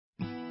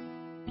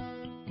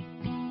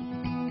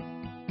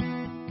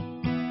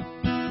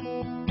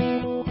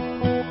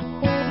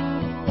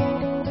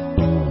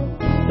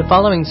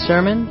following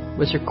sermon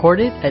was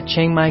recorded at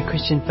Chiang Mai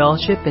Christian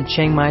Fellowship in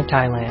Chiang Mai,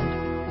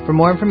 Thailand. For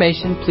more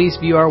information, please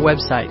view our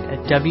website at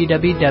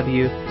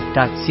www.ccfth.org.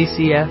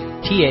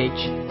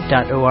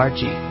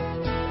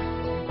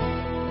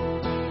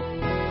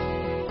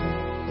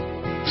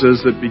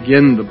 That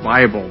begin the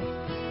Bible.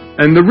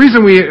 And the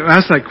reason we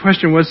ask that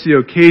question, what's the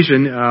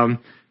occasion,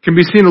 can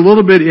be seen a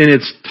little bit in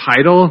its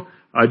title.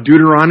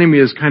 Deuteronomy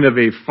is kind of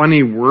a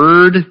funny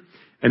word.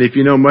 And if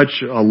you know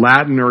much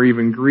Latin or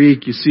even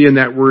Greek, you see in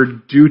that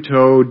word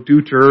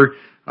deuter,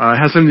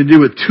 has something to do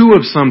with two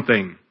of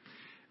something.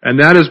 And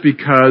that is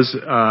because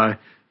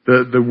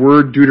the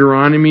word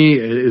Deuteronomy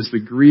is the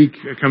Greek,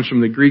 it comes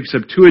from the Greek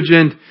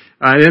Septuagint.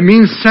 It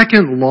means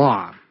second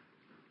law.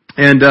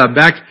 And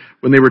back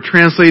when they were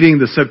translating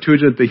the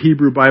Septuagint, the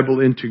Hebrew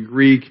Bible, into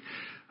Greek,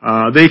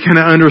 they kind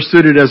of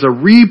understood it as a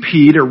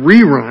repeat, a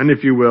rerun,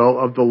 if you will,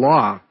 of the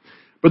law.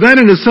 But that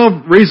in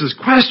itself raises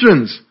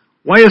questions.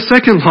 Why a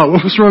second law?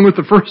 What was wrong with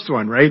the first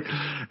one, right?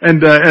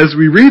 And as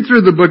we read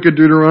through the book of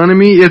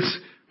Deuteronomy, it's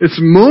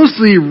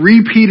mostly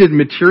repeated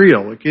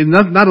material. Okay?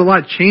 Not a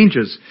lot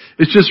changes.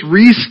 It's just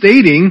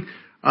restating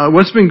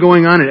what's been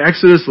going on in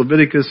Exodus,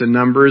 Leviticus, and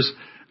Numbers.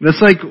 And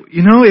it's like,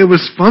 it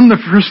was fun the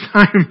first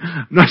time.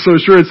 I'm not so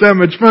sure it's that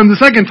much fun the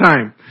second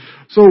time.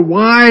 So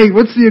why?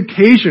 What's the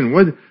occasion?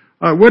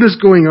 What is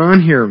going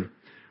on here?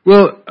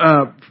 Well,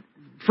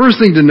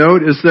 first thing to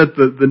note is that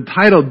the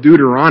title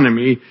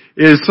Deuteronomy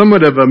is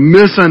somewhat of a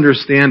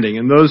misunderstanding,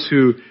 and those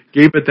who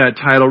gave it that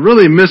title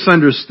really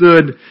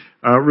misunderstood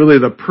really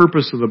the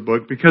purpose of the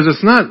book, because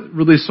it's not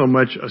really so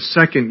much a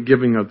second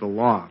giving of the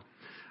law.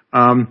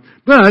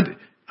 But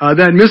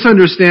that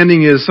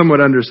misunderstanding is somewhat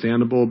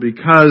understandable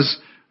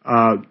because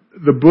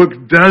the book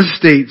does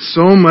state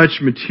so much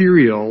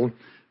material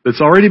that's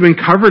already been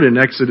covered in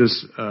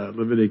Exodus,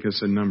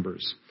 Leviticus, and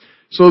Numbers.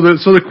 So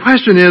the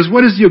question is,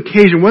 what is the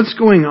occasion? What's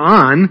going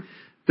on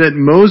that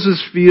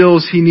Moses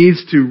feels he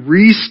needs to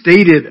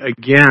restate it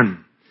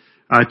again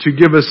to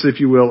give us, if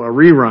you will, a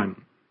rerun?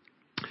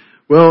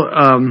 Well,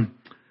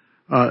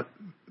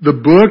 the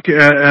book,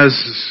 as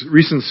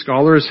recent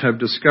scholars have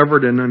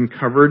discovered and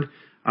uncovered,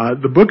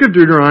 the book of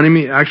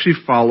Deuteronomy actually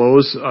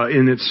follows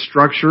in its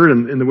structure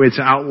and in the way it's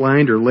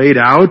outlined or laid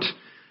out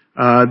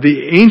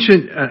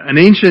an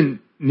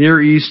ancient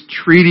Near East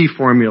treaty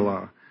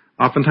formula,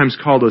 oftentimes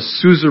called a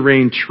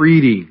suzerain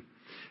treaty.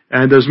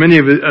 And there's many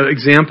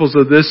examples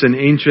of this in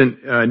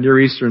ancient Near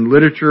Eastern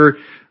literature,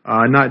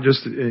 not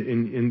just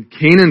in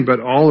Canaan,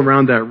 but all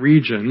around that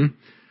region.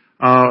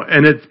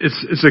 And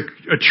it's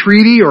a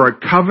treaty or a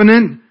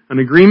covenant, an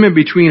agreement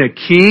between a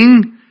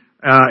king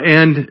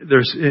and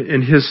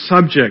his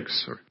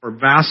subjects or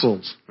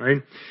vassals,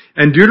 right?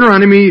 And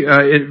Deuteronomy,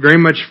 it very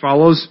much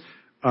follows.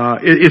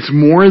 It's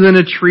more than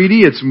a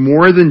treaty. It's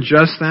more than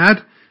just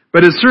that.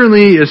 But it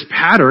certainly is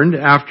patterned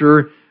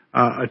after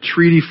a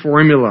treaty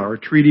formula or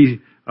treaty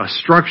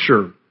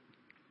structure.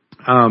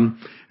 And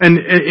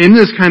in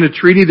this kind of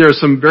treaty, there are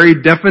some very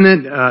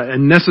definite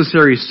and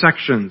necessary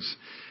sections.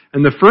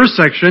 And the first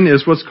section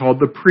is what's called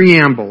the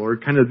preamble, or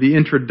kind of the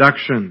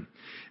introduction.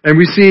 And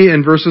we see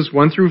in verses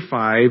 1 through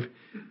 5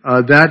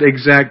 that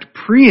exact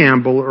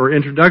preamble or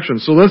introduction.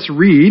 So let's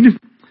read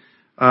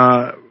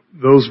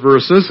those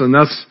verses, and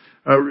that's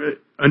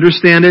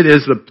understand it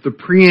as the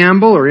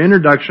preamble or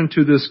introduction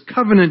to this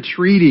covenant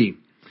treaty.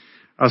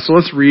 So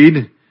let's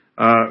read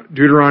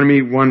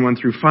Deuteronomy 1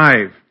 through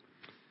 5.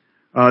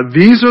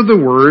 These are the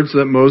words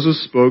that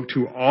Moses spoke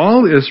to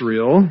all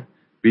Israel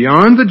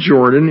beyond the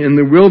Jordan in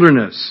the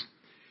wilderness,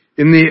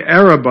 in the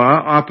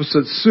Arabah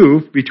opposite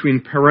Suf, between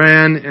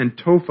Paran and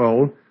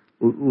Tophel,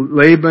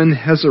 Laban,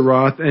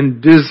 Hazeroth,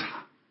 and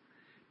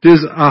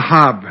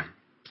Dizahab.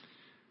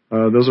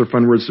 Those are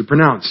fun words to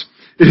pronounce.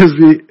 It is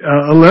the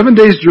 11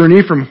 days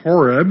journey from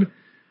Horeb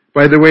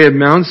by the way of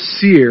Mount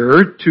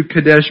Seir to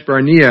Kadesh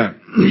Barnea.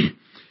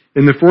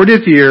 In the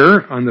 40th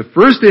year, on the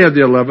first day of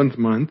the 11th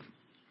month,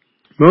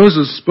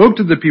 Moses spoke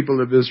to the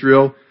people of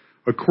Israel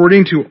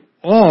according to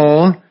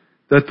all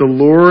that the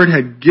Lord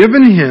had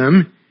given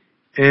him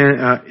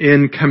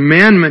in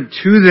commandment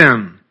to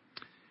them.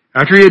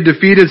 After he had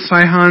defeated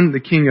Sihon, the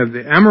king of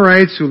the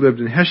Amorites, who lived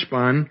in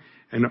Heshbon,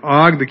 and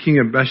Og, the king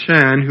of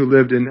Bashan, who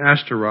lived in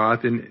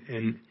Ashtaroth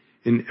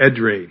in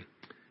Edrei.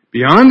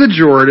 Beyond the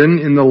Jordan,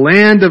 in the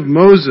land of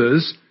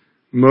Moses,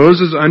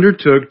 Moses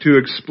undertook to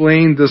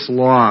explain this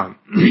law.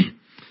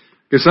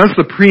 Okay, so that's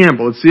the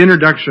preamble. It's the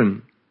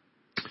introduction.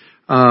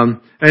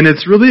 And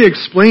it's really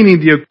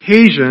explaining the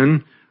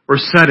occasion or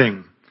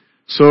setting.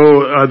 So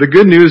the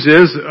good news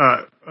is,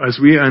 as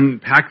we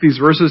unpack these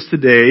verses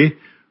today,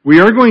 we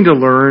are going to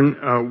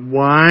learn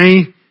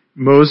why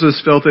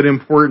Moses felt it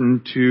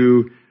important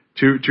to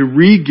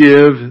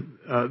re-give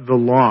the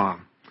law.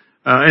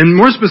 And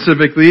more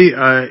specifically,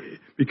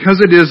 because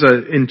it is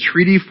in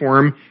treaty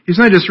form, he's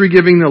not just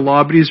re-giving the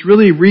law, but he's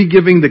really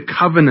re-giving the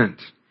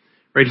covenant.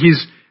 Right?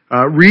 He's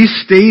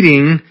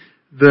restating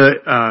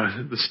the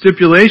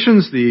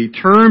stipulations, the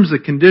terms, the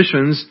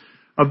conditions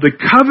of the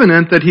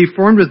covenant that he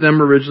formed with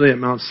them originally at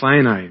Mount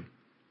Sinai.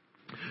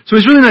 So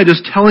he's really not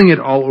just telling it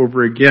all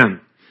over again.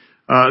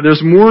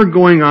 there's more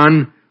going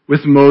on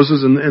with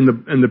Moses and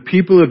the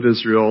people of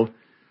Israel.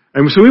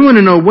 And so we want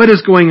to know what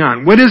is going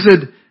on. What is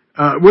it?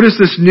 What is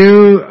this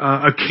new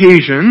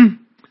occasion,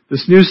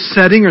 this new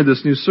setting or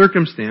this new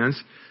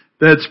circumstance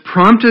that's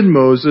prompted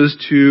Moses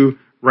to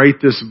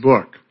write this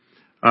book,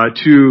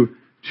 to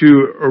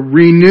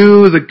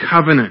renew the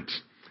covenant,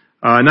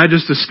 not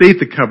just to state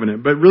the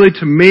covenant, but really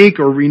to make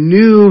or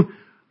renew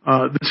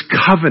this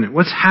covenant.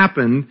 What's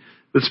happened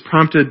that's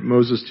prompted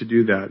Moses to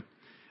do that?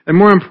 And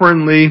more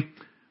importantly,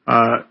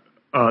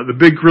 the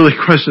big really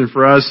question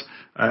for us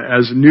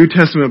as New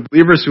Testament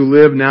believers who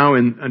live now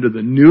under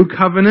the new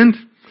covenant,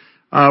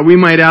 we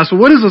might ask,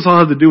 well, what does this all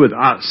have to do with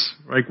us?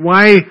 Like,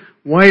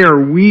 why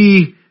are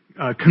we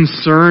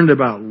concerned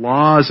about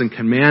laws and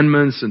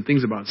commandments and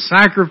things about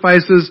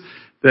sacrifices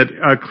that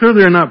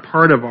clearly are not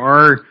part of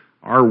our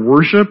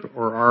worship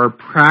or our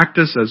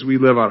practice as we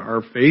live out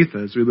our faith,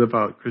 as we live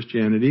out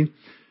Christianity?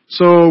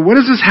 So what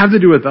does this have to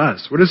do with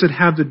us? What does it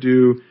have to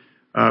do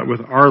with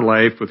our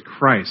life with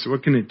Christ?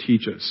 What can it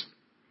teach us?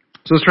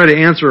 So let's try to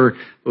answer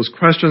those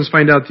questions,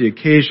 find out the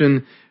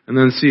occasion, and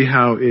then see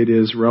how it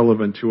is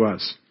relevant to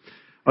us.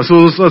 So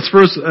let's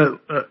first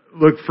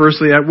look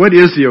firstly at what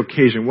is the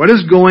occasion. What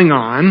is going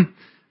on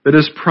that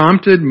has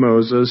prompted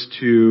Moses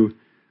to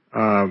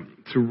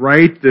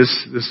write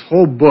this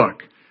whole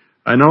book?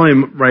 Not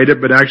only write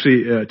it, but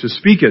actually to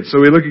speak it. So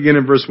we look again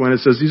in verse 1. It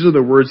says, these are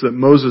the words that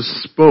Moses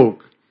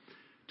spoke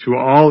to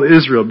all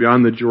Israel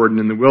beyond the Jordan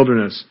in the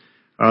wilderness.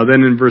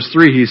 Then in verse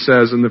 3 he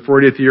says, in the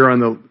 40th year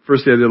on the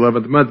first day of the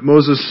 11th month,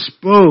 Moses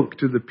spoke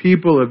to the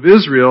people of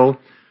Israel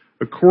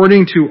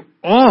according to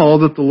all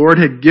that the Lord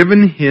had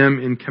given him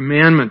in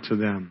commandment to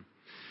them.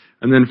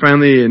 And then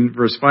finally in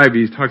verse 5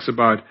 he talks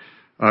about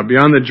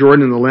beyond the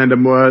Jordan in the land of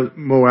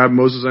Moab,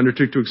 Moses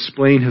undertook to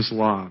explain his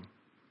law.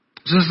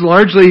 So this is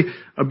largely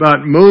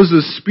about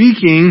Moses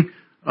speaking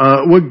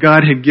what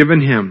God had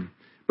given him.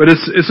 But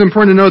it's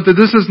important to note that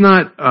this is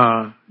not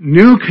a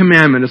new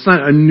commandment. It's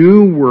not a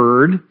new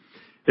word.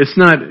 It's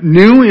not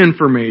new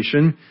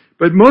information.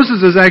 But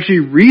Moses is actually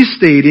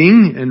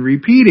restating and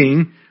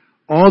repeating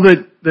all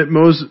that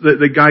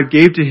God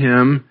gave to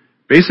him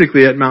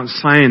basically at Mount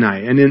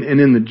Sinai and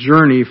in the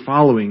journey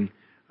following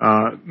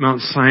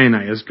Mount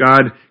Sinai as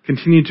God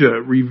continued to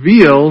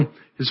reveal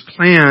his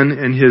plan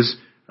and his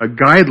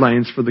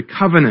guidelines for the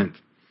covenant.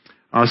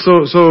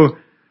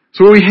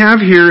 So what we have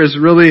here is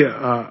really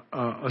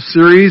a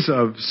series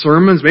of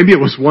sermons. Maybe it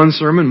was one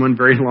sermon, one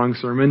very long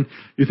sermon.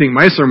 You think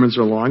my sermons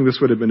are long. This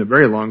would have been a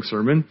very long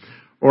sermon.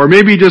 Or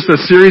maybe just a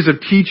series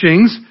of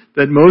teachings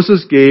that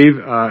Moses gave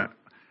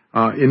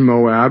in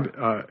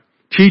Moab,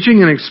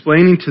 teaching and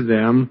explaining to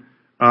them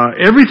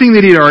everything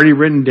that he had already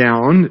written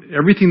down,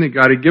 everything that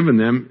God had given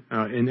them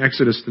in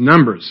Exodus to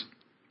Numbers.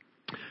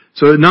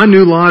 So not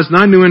new laws,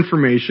 not new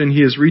information.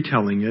 He is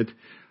retelling it.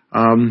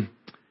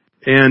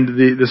 And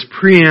this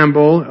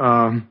preamble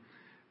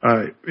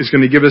is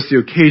going to give us the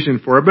occasion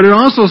for it. But it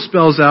also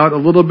spells out a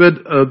little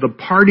bit of the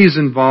parties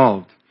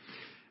involved.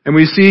 And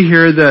we see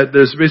here that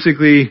there's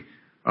basically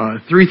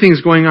three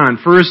things going on.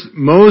 First,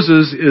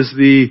 Moses is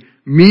the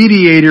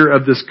mediator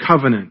of this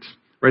covenant.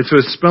 Right? So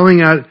it's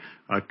spelling out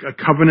a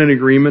covenant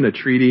agreement, a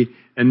treaty.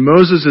 And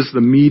Moses is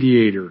the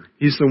mediator.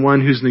 He's the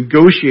one who's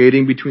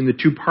negotiating between the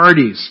two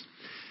parties.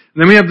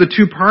 And then we have the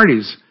two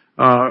parties.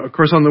 Of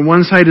course, on the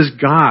one side is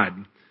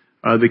God.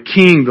 The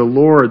King, the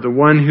Lord, the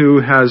one who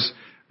has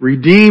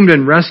redeemed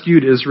and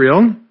rescued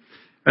Israel.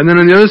 And then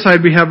on the other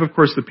side we have, of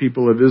course, the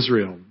people of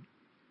Israel.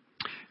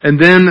 And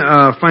then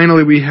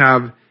finally we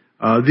have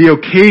the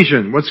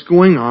occasion, what's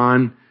going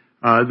on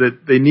that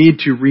they need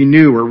to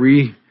renew or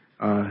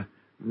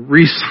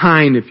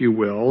re-sign, if you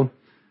will,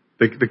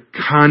 the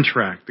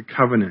contract, the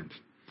covenant.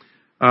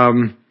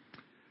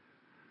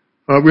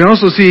 We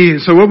also see,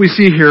 so what we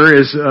see here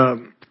is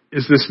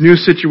this new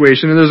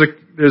situation, and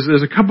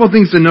there's a couple of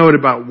things to note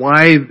about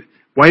why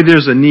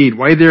there's a need,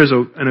 why there's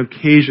an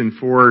occasion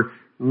for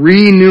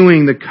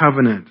renewing the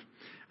covenant.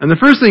 And the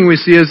first thing we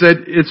see is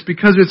that it's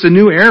because it's a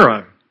new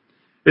era.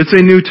 It's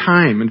a new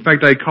time. In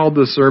fact, I called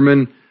the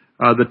sermon,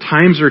 The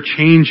Times Are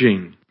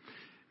Changing.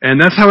 And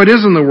that's how it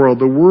is in the world.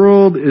 The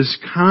world is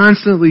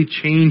constantly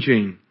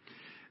changing.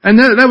 And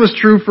that was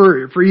true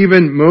for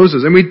even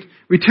Moses. And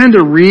we tend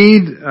to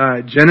read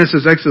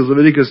Genesis, Exodus,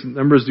 Leviticus,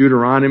 Numbers,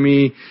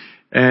 Deuteronomy,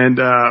 and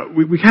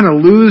we kind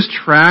of lose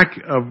track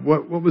of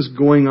what was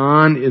going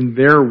on in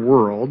their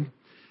world.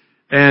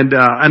 And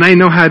I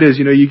know how it is.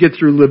 You know, you get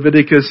through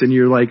Leviticus and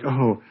you're like,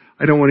 oh,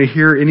 I don't want to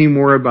hear any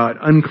more about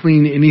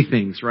unclean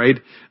anythings, right?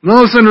 And all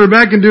of a sudden we're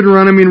back in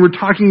Deuteronomy and we're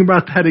talking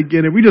about that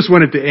again, and we just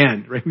want it to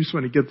end, right? We just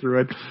want to get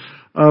through it.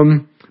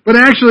 But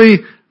actually,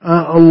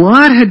 a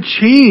lot had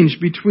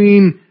changed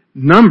between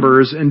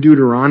Numbers and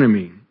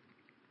Deuteronomy.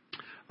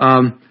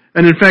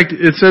 And in fact,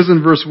 it says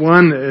in verse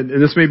 1,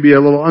 and this may be a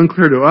little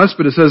unclear to us,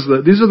 but it says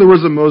that these are the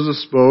words that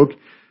Moses spoke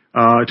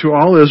to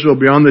all Israel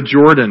beyond the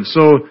Jordan.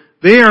 So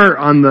they are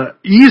on the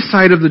east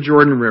side of the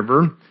Jordan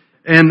River,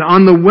 and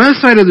on the west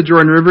side of the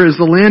Jordan River is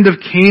the land of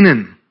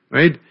Canaan,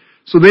 right?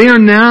 So they are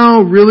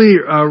now really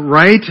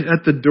right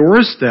at the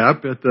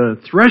doorstep, at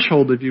the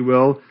threshold, if you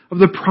will, of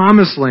the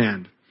promised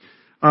land.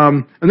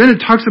 And then it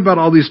talks about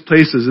all these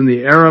places in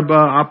the Arabah,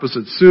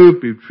 opposite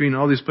Suf, between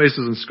all these places,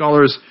 and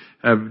scholars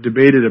have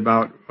debated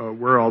about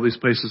where all these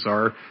places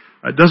are.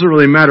 It doesn't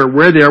really matter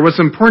where they are. What's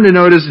important to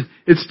note is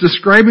it's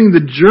describing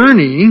the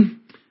journey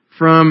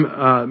from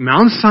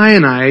Mount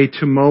Sinai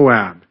to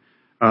Moab,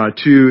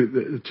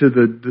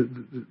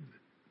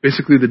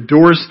 basically the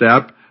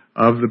doorstep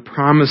of the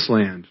promised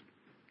land.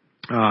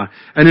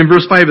 And in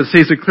verse 5 it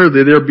says it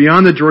clearly, they're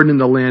beyond the Jordan in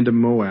the land of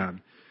Moab.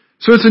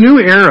 So it's a new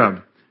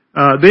era.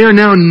 They are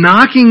now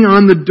knocking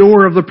on the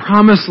door of the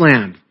promised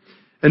land.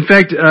 In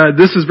fact,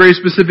 this is very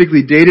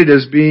specifically dated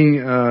as being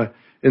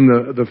in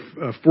the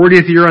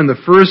 40th year on the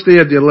first day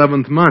of the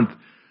 11th month.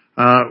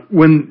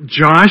 When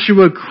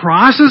Joshua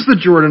crosses the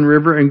Jordan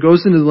River and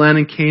goes into the land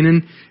of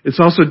Canaan, it's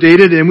also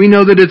dated, and we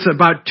know that it's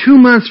about 2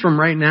 months from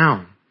right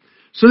now.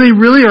 So they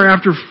really are,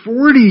 after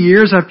 40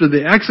 years, after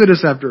the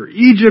Exodus, after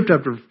Egypt,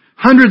 after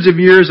hundreds of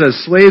years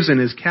as slaves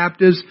and as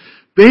captives,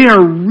 they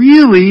are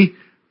really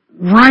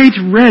right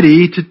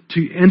ready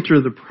to enter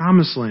the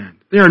promised land.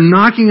 They are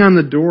knocking on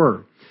the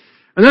door.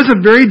 And that's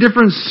a very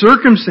different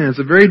circumstance,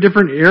 a very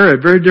different era,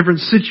 a very different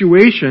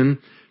situation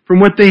from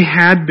what they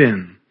had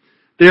been.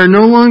 They are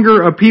no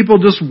longer a people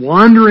just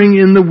wandering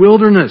in the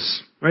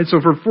wilderness, right?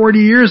 So for 40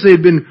 years they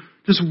had been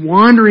just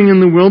wandering in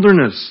the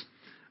wilderness.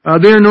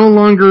 They are no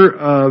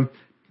longer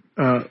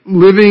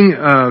living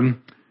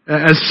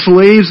as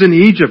slaves in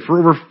Egypt. For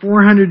over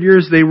 400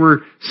 years they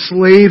were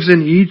slaves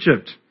in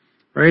Egypt,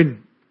 right?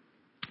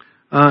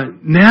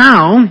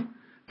 Now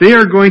they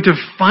are going to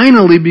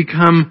finally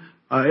become,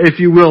 if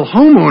you will,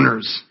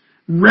 homeowners,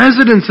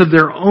 residents of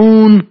their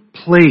own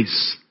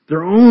place,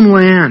 their own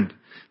land.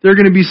 They're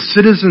going to be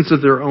citizens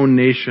of their own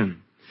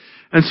nation.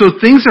 And so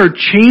things are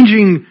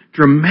changing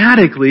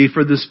dramatically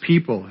for this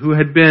people who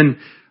had been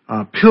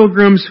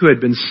pilgrims, who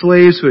had been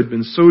slaves, who had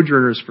been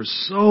sojourners for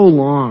so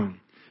long,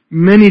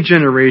 many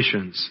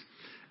generations.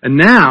 And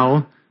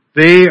now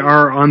they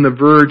are on the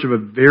verge of a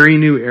very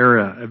new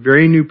era, a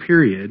very new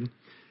period.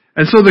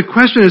 And so the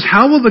question is,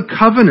 how will the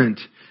covenant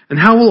and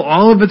how will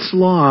all of its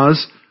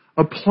laws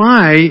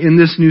apply in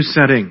this new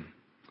setting?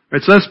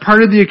 Right, so that's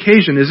part of the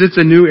occasion, is it's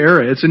a new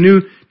era. It's a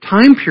new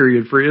time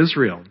period for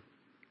Israel.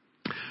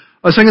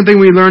 A second thing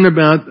we learn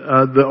about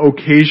the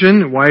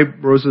occasion,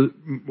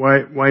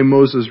 why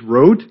Moses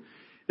wrote,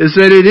 is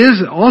that it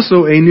is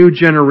also a new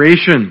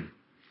generation.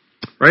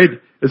 Right?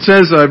 It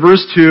says,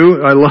 verse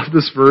 2, I love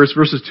this verse,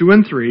 verses 2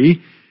 and 3,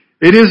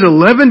 it is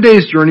 11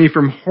 days' journey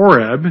from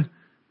Horeb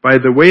by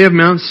the way of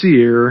Mount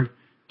Seir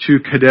to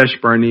Kadesh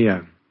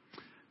Barnea.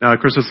 Now, of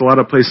course, there's a lot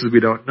of places we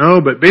don't know,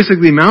 but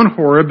basically Mount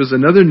Horeb is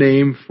another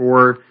name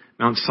for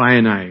Mount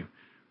Sinai,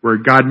 where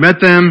God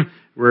met them,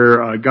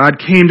 where God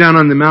came down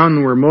on the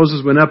mountain, where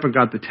Moses went up and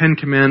got the 10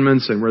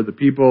 Commandments, and where the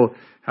people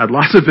had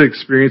lots of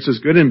experiences,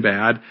 good and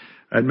bad,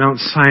 at Mount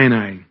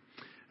Sinai.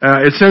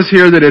 It says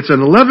here that it's an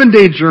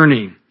 11-day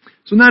journey.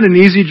 So not an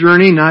easy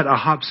journey, not a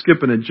hop,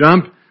 skip, and a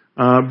jump,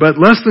 but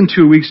less than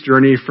 2 weeks'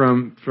 journey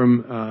from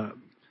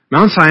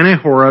Mount Sinai,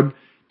 Horeb,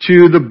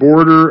 to the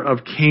border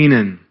of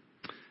Canaan.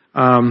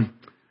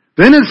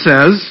 Then it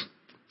says,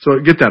 so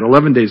get that,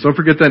 11 days. Don't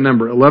forget that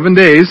number, 11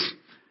 days.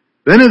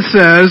 Then it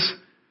says,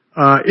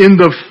 in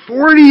the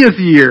 40th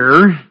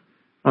year,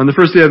 on the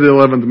first day of the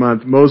 11th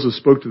month, Moses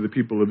spoke to the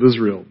people of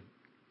Israel.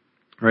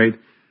 Right?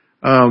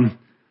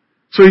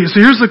 So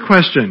here's the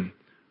question.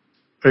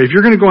 If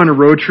you're going to go on a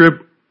road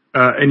trip,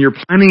 and you're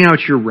planning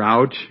out your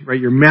route, right?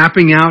 You're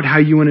mapping out how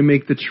you want to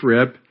make the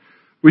trip.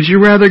 Would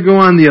you rather go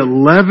on the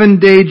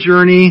 11-day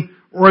journey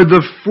or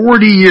the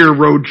 40-year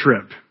road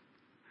trip?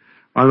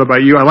 I don't know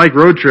about you, I like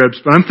road trips,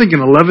 but I'm thinking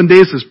 11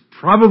 days is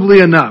probably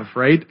enough,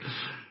 right?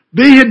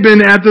 They had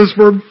been at this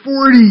for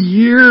 40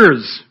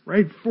 years,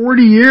 right?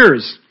 40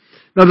 years.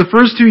 Now the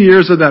first 2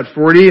 years of that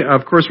 40,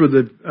 of course, were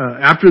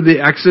after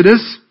the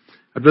Exodus.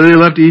 After they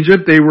left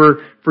Egypt, they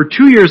were for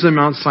 2 years at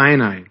Mount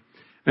Sinai.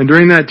 And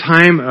during that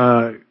time,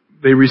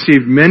 they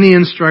received many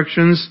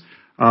instructions.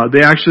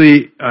 They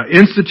actually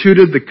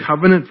instituted the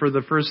covenant for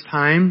the first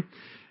time.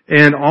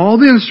 And all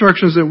the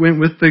instructions that went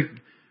with the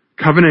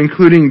covenant,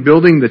 including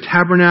building the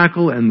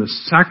tabernacle and the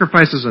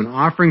sacrifices and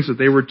offerings that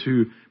they were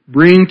to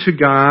bring to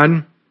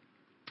God,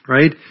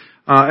 right?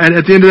 And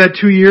at the end of that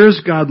 2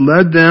 years, God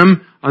led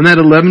them on that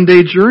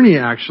 11-day journey,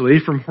 actually,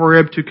 from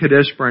Horeb to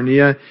Kadesh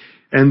Barnea.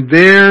 And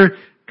there,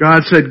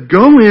 God said,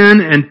 go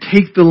in and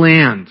take the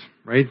land,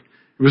 right?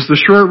 It was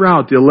the short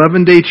route, the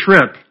 11-day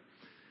trip.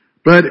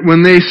 But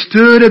when they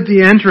stood at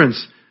the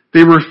entrance,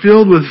 they were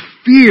filled with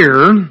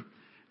fear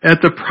at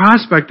the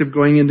prospect of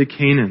going into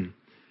Canaan.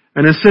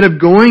 And instead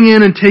of going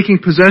in and taking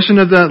possession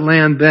of that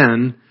land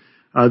then,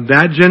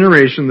 that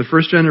generation, the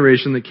first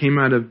generation that came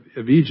out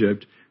of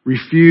Egypt,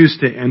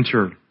 refused to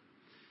enter.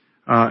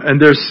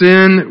 And their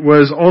sin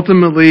was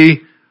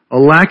ultimately a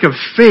lack of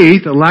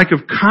faith, a lack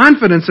of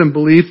confidence and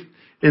belief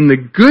in the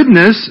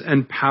goodness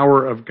and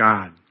power of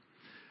God.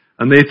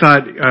 And they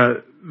thought,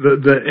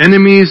 the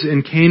enemies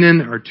in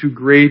Canaan are too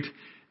great,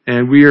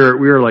 and we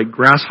are like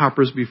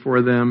grasshoppers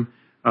before them.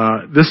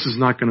 This is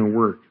not going to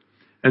work.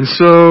 And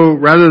so,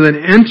 rather than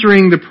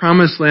entering the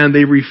promised land,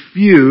 they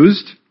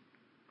refused,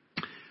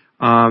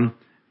 and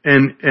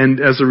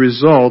as a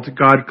result,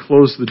 God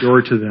closed the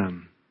door to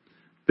them.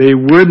 They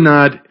would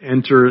not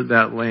enter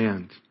that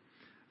land.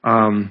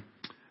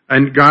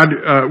 And God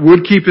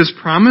would keep His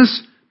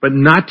promise, but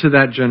not to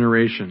that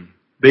generation.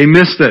 They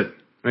missed it,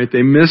 right?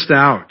 They missed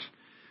out.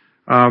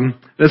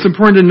 It's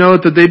important to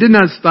note that they did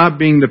not stop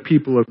being the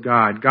people of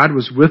God. God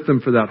was with them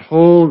for that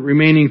whole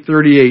remaining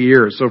 38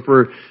 years. So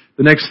for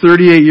the next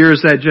 38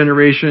 years, that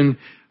generation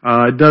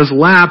does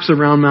laps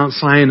around Mount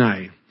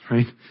Sinai,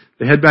 right?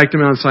 They head back to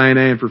Mount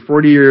Sinai, and for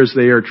 40 years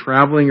they are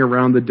traveling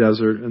around the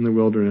desert and the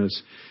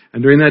wilderness.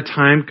 And during that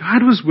time,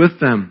 God was with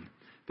them.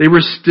 They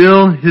were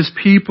still His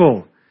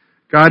people.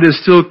 God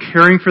is still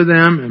caring for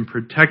them and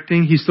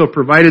protecting. He still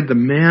provided the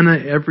manna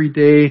every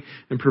day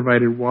and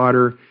provided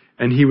water,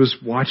 and He was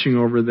watching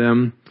over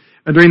them.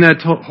 And during that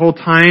whole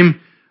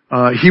time,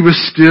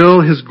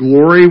 His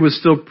glory was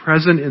still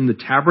present in the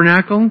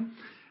tabernacle.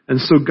 And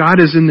so God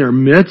is in their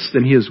midst,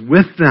 and He is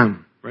with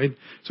them, right?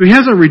 So He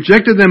hasn't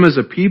rejected them as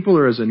a people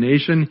or as a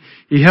nation.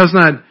 He has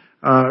not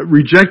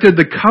rejected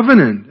the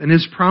covenant and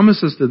His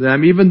promises to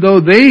them, even though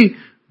they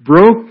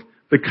broke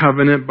the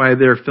covenant by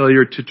their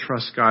failure to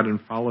trust God and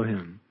follow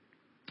Him.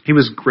 He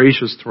was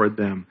gracious toward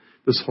them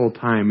this whole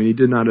time, and He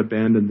did not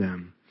abandon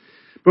them.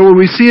 But what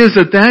we see is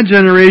that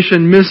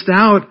generation missed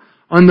out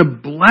on the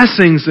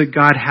blessings that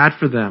God had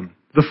for them,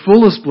 the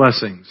fullest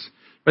blessings.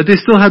 But they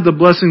still had the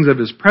blessings of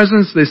His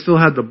presence, they still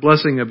had the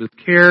blessing of His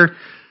care,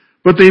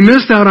 but they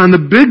missed out on the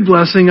big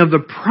blessing of the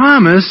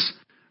promise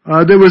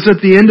that was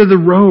at the end of the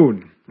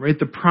road, right?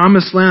 The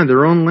promised land,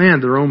 their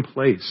own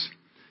place,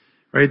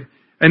 right?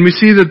 And we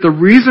see that the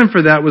reason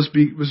for that was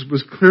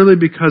clearly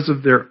because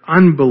of their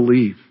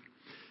unbelief.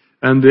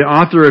 And the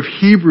author of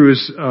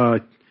Hebrews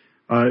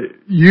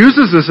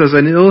uses this as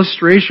an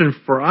illustration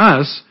for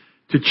us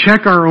to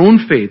check our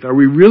own faith. Are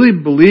we really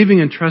believing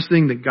and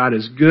trusting that God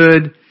is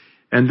good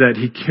and that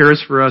He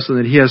cares for us and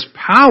that He has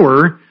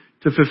power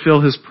to fulfill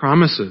His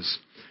promises?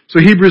 So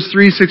Hebrews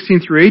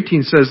 3:16 through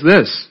 18 says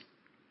this,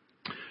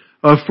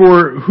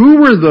 for who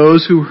were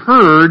those who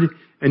heard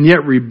and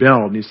yet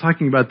rebelled? And he's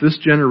talking about this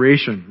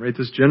generation, right?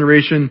 This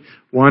generation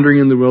wandering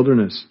in the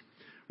wilderness.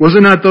 Was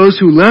it not those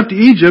who left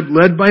Egypt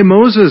led by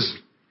Moses?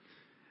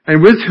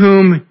 And with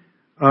whom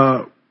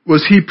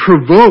was he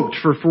provoked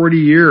for 40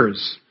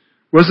 years?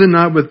 Was it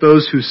not with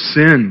those who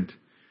sinned,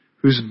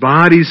 whose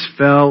bodies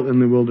fell in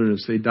the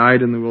wilderness? They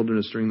died in the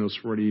wilderness during those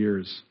 40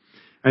 years.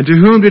 And to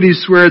whom did He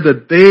swear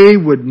that they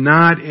would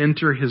not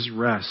enter His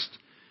rest,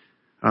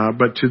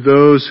 but to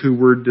those who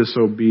were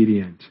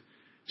disobedient?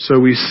 So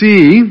we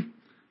see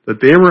that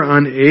they were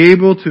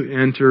unable to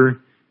enter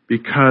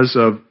because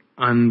of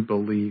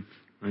unbelief,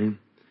 right?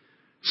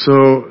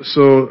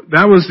 So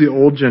that was the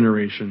old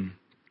generation.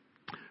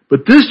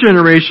 But this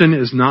generation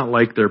is not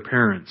like their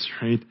parents,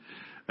 right?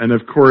 And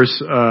of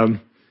course,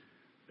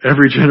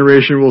 every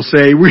generation will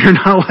say, we are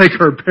not like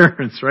our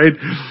parents, right?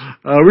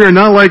 We are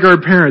not like our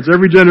parents.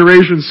 Every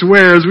generation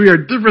swears we are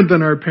different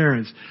than our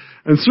parents.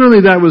 And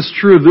certainly that was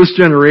true of this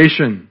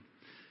generation,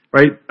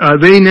 right?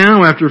 They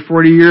now, after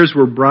 40 years,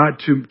 were brought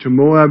to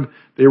Moab.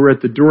 They were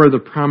at the door of the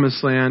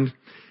promised land.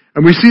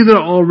 And we see that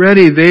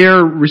already they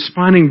are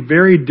responding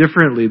very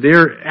differently. They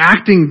are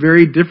acting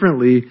very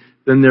differently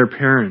than their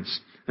parents.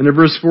 And in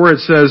verse 4 it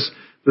says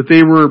that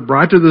they were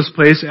brought to this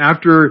place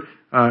after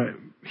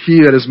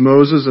he, that is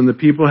Moses, and the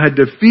people had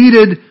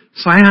defeated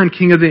Sihon,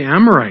 king of the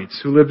Amorites,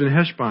 who lived in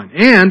Heshbon,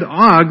 and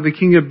Og, the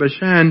king of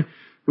Bashan,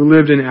 who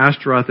lived in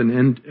Ashtaroth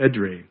and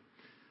Edrei.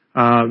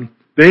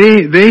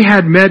 They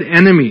had met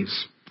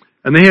enemies,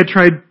 and they had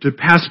tried to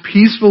pass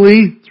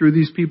peacefully through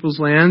these people's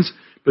lands,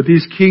 but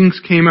these kings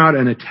came out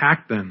and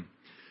attacked them,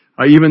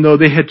 even though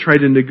they had tried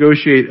to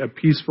negotiate a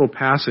peaceful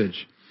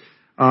passage.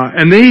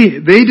 And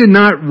they did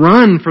not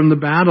run from the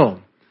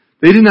battle.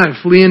 They did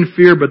not flee in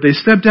fear, but they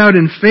stepped out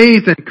in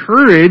faith and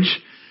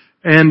courage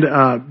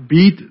and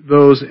beat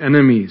those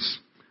enemies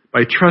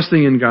by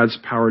trusting in God's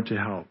power to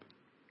help.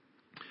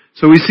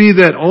 So we see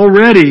that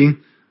already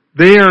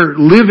they are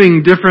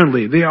living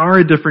differently. They are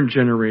a different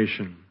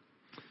generation.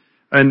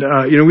 And,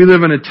 we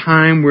live in a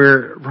time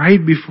where right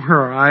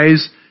before our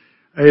eyes,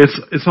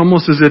 it's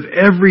almost as if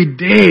every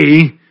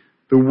day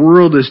the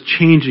world is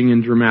changing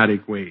in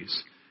dramatic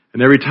ways.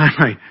 And every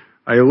time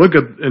I look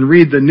at and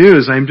read the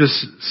news, I'm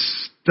just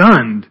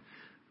stunned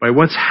by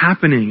what's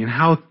happening and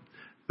how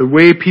the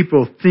way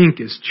people think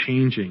is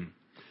changing.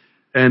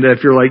 And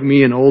if you're like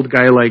me, an old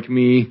guy like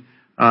me,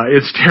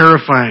 it's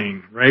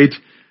terrifying, right?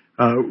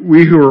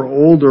 We who are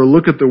older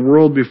look at the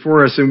world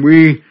before us and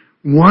we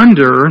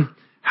wonder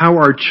how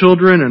our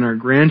children and our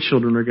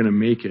grandchildren are going to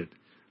make it.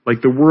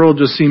 Like the world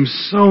just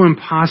seems so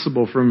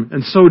impossible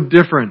and so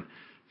different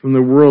from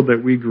the world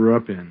that we grew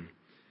up in.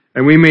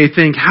 And we may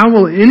think, how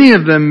will any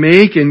of them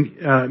make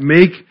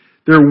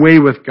their way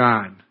with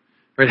God?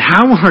 Right?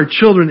 How will our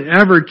children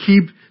ever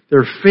keep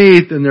their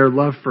faith and their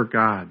love for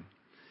God?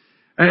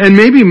 And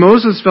maybe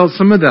Moses felt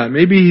some of that.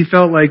 Maybe he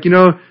felt like,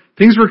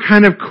 things were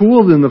kind of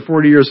cool in the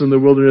 40 years in the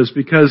wilderness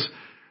because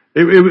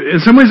in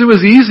some ways it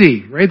was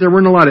easy, right? There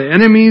weren't a lot of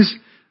enemies.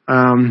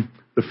 The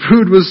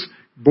food was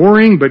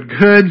boring but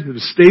good. It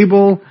was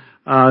stable.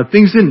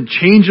 Things didn't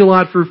change a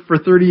lot for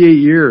 38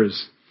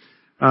 years.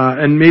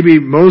 And maybe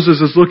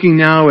Moses is looking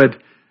now at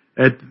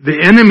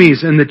the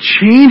enemies and the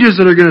changes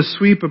that are going to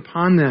sweep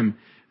upon them.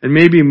 And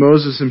maybe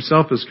Moses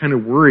himself is kind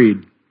of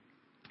worried.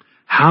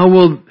 How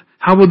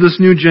will this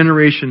new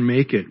generation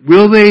make it?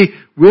 Will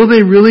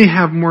they really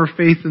have more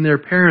faith in their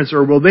parents,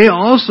 or will they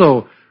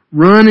also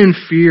run in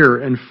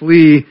fear and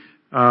flee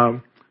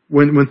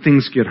when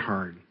things get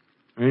hard?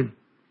 Right?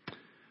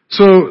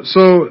 So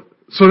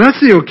that's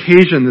the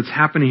occasion that's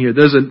happening here.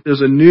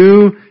 There's a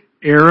new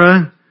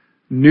era,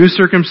 new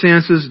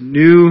circumstances,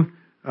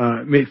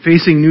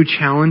 facing new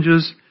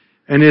challenges,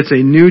 and it's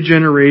a new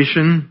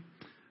generation.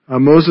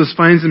 Moses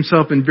finds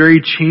himself in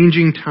very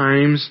changing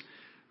times.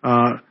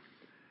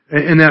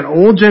 And that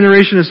old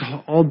generation has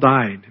all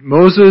died.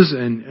 Moses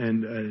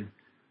and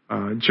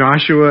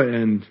Joshua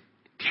and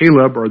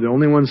Caleb are the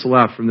only ones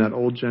left from that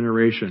old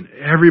generation.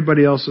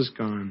 Everybody else is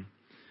gone.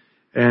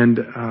 And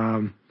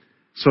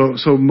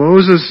so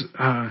Moses,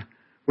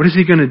 what is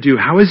he going to do?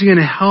 How is he going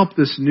to help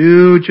this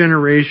new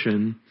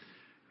generation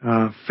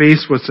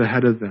face what's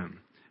ahead of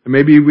them? And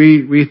maybe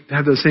we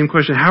have the same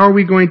question. How are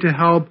we going to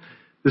help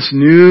this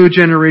new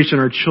generation,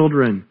 our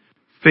children,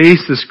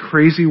 face this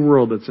crazy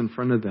world that's in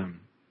front of them?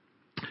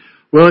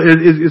 Well,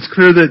 it's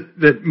clear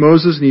that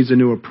Moses needs a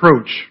new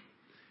approach.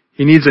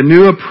 He needs a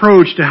new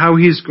approach to how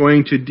he's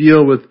going to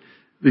deal with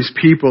these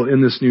people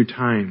in this new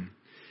time.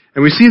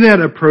 And we see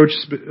that approach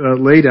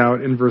laid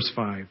out in verse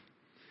 5.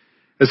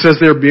 It says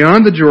they're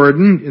beyond the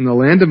Jordan, in the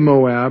land of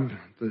Moab,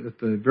 at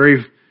the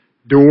very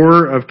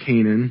door of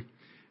Canaan.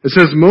 It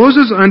says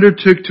Moses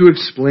undertook to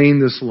explain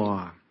this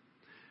law.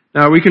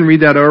 Now, we can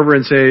read that over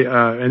and say,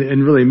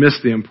 and really miss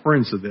the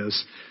importance of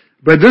this.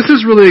 But this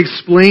is really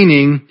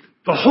explaining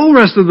the whole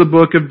rest of the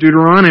book of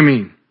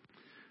Deuteronomy.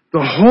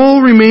 The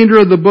whole remainder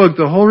of the book,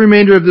 the whole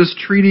remainder of this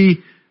treaty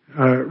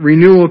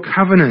renewal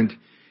covenant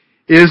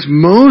is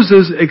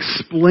Moses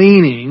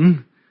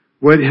explaining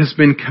what has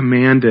been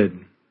commanded.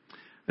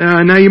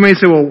 Now you might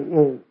say,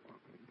 well,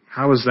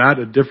 how is that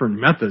a different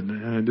method?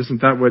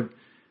 Isn't that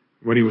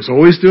what he was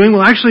always doing?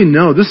 Well, actually,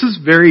 no. This is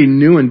very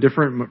new and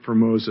different for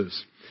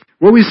Moses.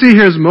 What we see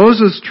here is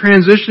Moses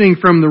transitioning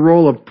from the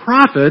role of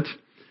prophet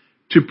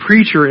to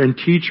preacher and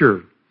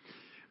teacher.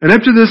 And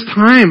up to this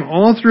time,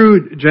 all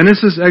through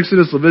Genesis,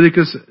 Exodus,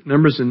 Leviticus,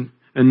 Numbers, and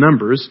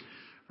Numbers,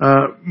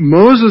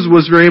 Moses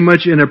was very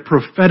much in a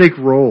prophetic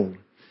role.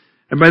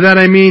 And by that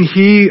I mean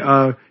he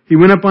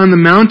went up on the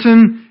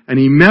mountain and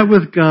he met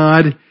with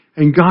God,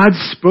 and God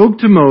spoke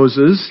to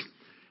Moses,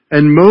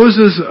 and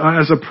Moses,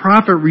 as a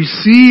prophet,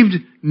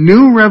 received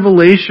new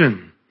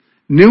revelation,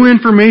 new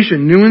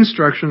information, new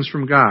instructions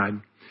from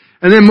God.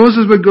 And then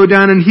Moses would go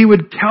down and he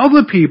would tell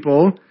the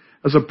people,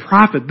 as a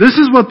prophet, this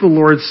is what the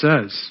Lord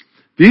says.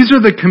 These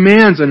are the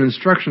commands and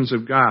instructions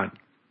of God.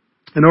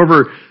 And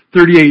over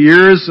 38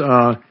 years,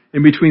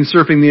 in between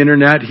surfing the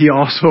internet, he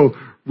also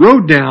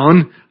wrote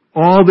down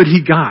all that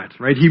he got,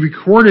 right? He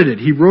recorded it.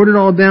 He wrote it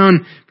all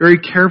down very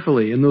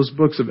carefully in those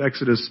books of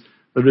Exodus,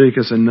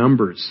 Leviticus, and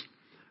Numbers.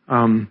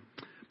 But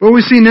what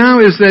we see now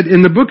is that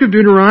in the book of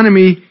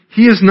Deuteronomy,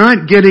 he is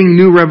not getting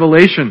new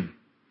revelation,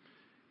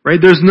 right?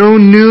 There's no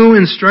new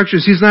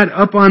instructions. He's not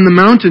up on the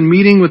mountain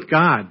meeting with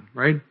God,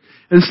 right?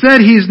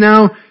 Instead, he's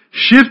now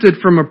shifted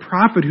from a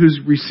prophet who's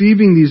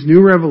receiving these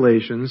new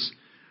revelations,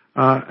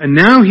 and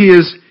now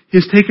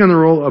he's taken on the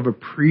role of a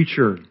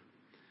preacher,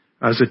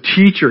 as a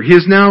teacher. He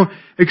is now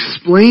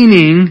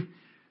explaining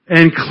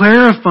and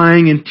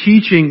clarifying and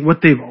teaching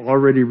what they've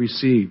already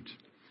received.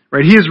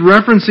 Right? He is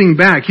referencing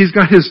back. He's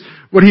got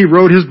what he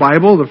wrote, his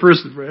Bible, the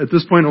first, at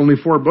this point, only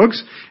 4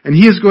 books, and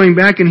he is going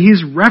back and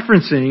he's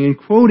referencing and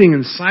quoting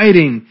and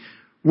citing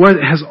what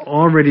has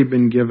already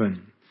been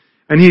given.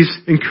 And he's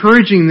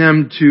encouraging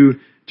them to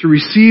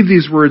receive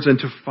these words and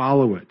to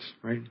follow it,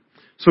 right?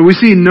 So we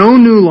see no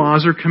new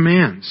laws or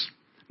commands.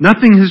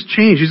 Nothing has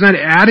changed. He's not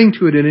adding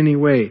to it in any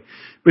way.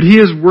 But he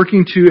is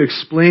working to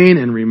explain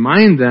and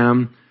remind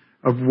them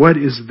of what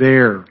is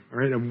there,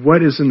 right? Of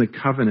what is in the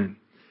covenant.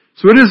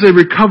 So it is a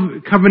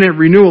covenant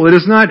renewal. It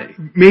is not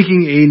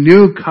making a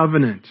new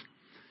covenant,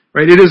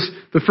 right? It is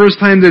the first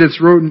time that it's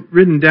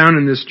written down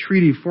in this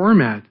treaty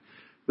format.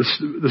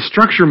 The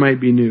structure might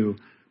be new,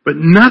 but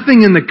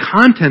nothing in the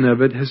content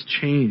of it has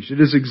changed.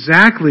 It is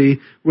exactly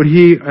what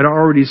he had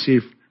already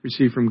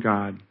received from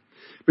God.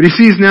 But he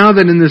sees now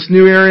that in this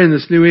new era, in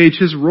this new age,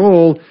 his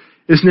role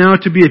is now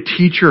to be a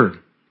teacher.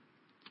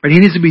 And he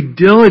needs to be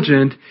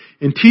diligent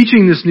in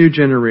teaching this new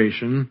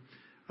generation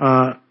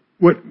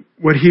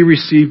what he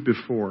received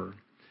before.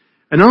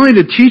 And not only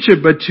to teach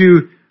it, but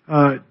to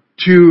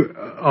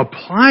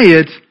apply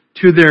it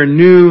to their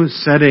new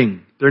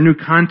setting, their new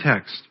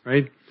context,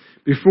 right?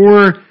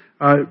 Before,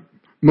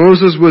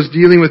 Moses was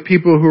dealing with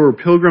people who were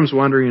pilgrims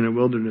wandering in a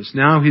wilderness.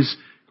 Now he's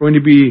going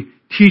to be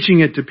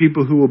teaching it to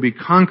people who will be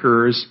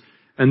conquerors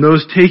and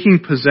those taking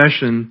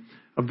possession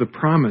of the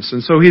promise.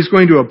 And so he's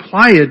going to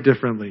apply it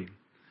differently.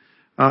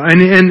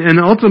 And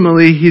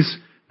ultimately, he's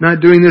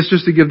not doing this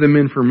just to give them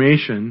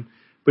information,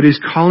 but he's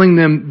calling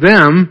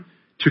them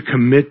to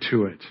commit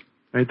to it.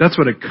 Right? That's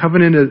what a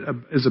covenant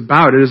is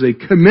about. It is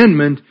a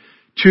commitment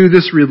to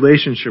this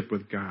relationship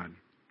with God.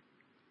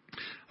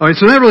 All right,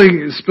 so that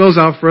really spells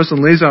out for us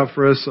and lays out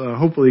for us,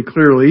 hopefully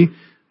clearly,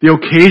 the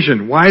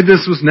occasion, why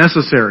this was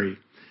necessary.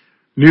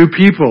 New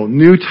people,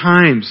 new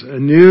times, a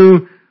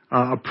new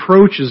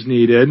approach is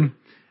needed,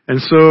 and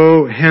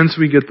so hence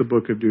we get the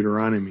book of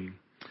Deuteronomy.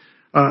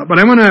 But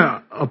I want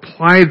to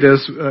apply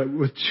this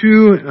with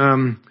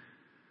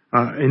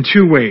in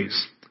two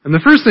ways. And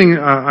the first thing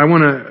I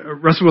want to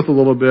wrestle with a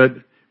little bit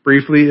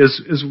briefly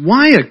is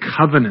why a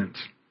covenant,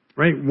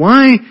 right?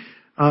 Why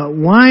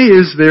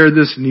is there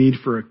this need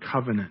for a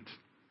covenant?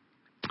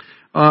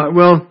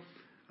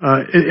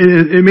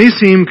 It may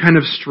seem kind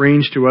of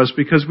strange to us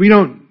because we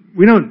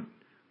don't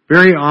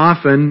very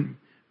often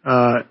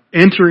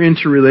enter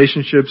into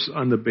relationships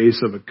on the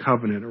base of a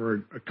covenant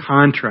or a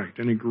contract,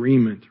 an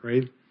agreement,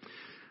 right?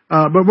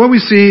 But what we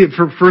see,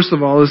 first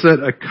of all, is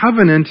that a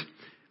covenant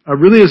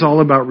really is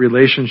all about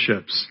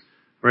relationships,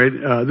 right?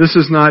 This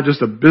is not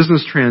just a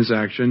business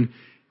transaction.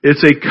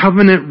 It's a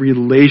covenant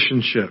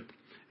relationship.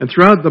 And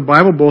throughout the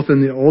Bible, both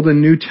in the Old and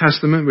New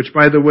Testament, which,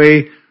 by the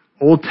way,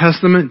 Old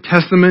Testament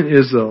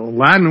is a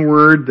Latin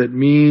word that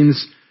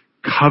means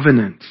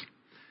covenant.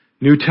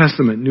 New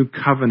Testament, new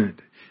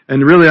covenant.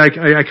 And really, I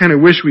kind of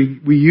wish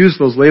we use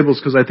those labels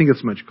because I think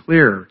it's much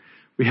clearer.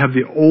 We have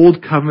the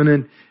Old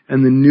Covenant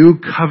and the New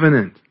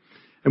Covenant.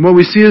 And what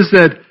we see is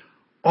that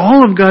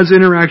all of God's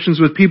interactions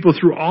with people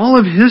through all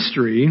of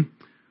history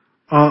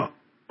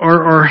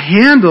are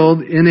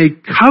handled in a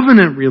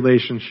covenant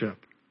relationship.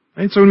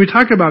 Right? So when we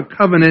talk about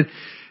covenant,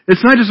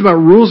 it's not just about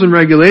rules and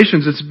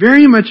regulations. It's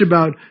very much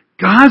about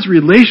God's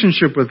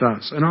relationship with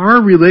us and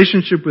our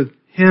relationship with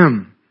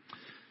Him.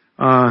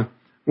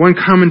 One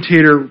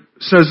commentator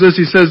says this.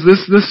 He says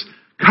this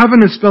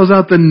covenant spells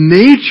out the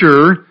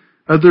nature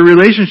of the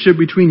relationship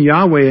between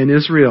Yahweh and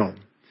Israel.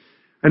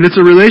 And it's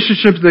a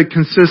relationship that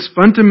consists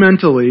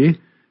fundamentally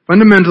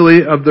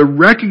of the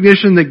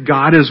recognition that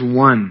God is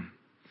one.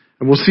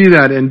 And we'll see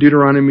that in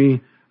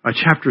Deuteronomy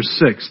chapter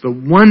 6, the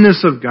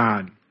oneness of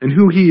God and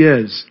who He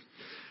is.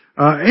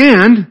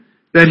 And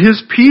that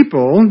His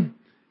people,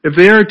 if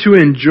they are to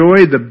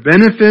enjoy the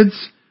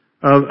benefits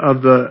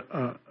of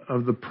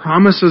the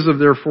promises of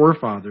their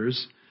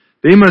forefathers,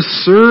 they must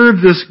serve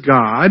this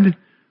God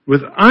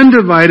with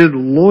undivided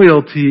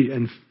loyalty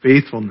and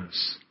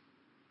faithfulness.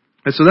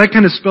 And so that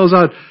kind of spells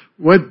out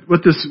what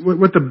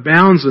the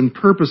bounds and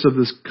purpose of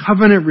this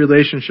covenant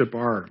relationship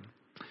are.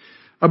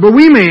 But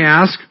we may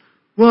ask,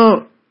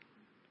 well,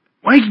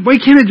 why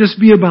can't it just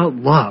be about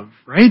love,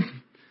 right?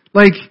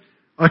 Like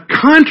a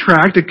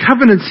contract, a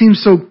covenant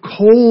seems so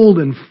cold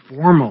and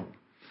formal.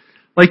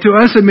 Like to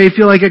us it may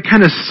feel like it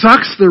kind of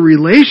sucks the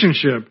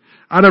relationship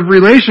out of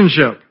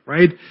relationship,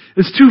 right?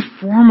 It's too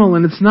formal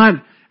and it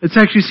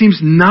actually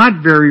seems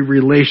not very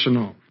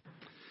relational.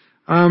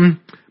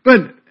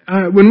 But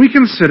when we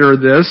consider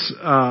this,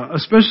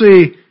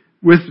 especially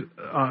with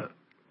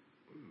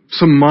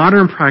some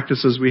modern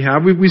practices we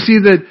have, we see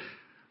that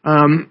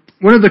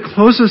one of the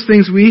closest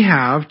things we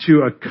have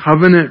to a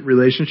covenant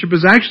relationship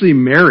is actually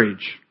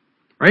marriage,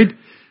 right?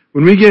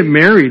 When we get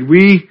married,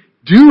 we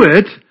do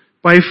it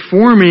by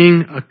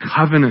forming a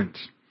covenant.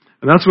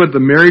 And that's what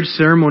the marriage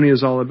ceremony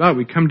is all about.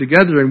 We come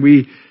together and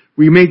we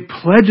make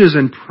pledges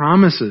and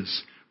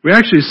promises. We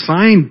actually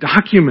sign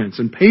documents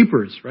and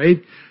papers,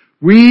 right?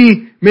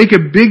 We make a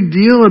big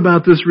deal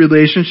about this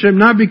relationship,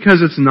 not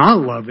because it's not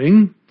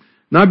loving,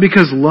 not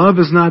because love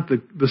is not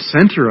the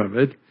center of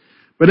it,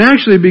 but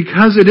actually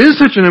because it is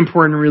such an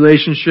important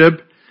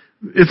relationship,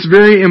 its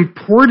very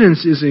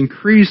importance is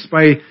increased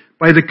by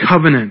the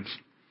covenant,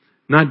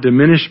 not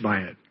diminished by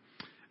it.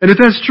 And if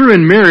that's true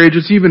in marriage,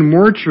 it's even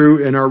more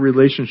true in our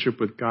relationship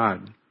with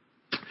God.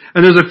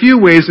 And there's a few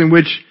ways in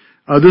which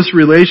this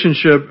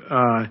relationship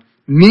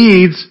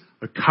needs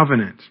a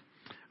covenant.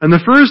 And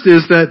the first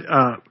is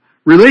that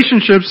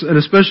relationships, and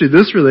especially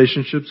this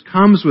relationship,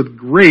 comes with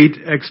great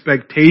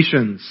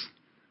expectations,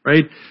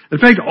 right? In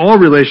fact, all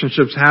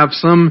relationships have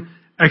some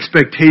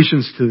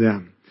expectations to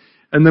them.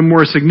 And the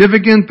more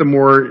significant, the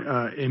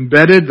more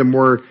embedded, the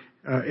more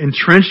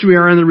entrenched we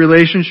are in the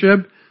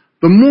relationship,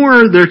 the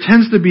more there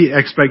tends to be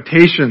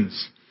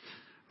expectations.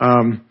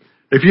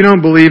 If you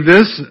don't believe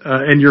this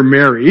and you're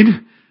married,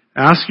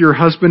 ask your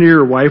husband or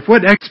your wife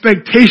what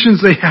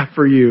expectations they have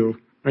for you,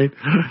 right?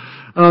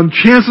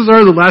 Chances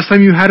are the last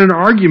time you had an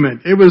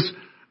argument, it was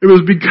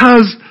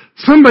because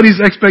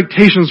somebody's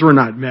expectations were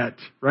not met,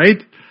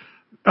 right?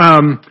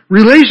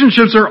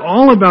 Relationships are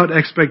all about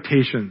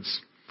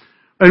expectations.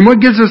 And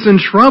what gets us in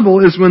trouble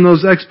is when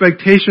those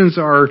expectations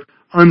are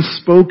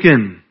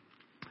unspoken,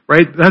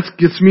 right? That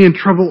gets me in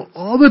trouble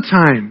all the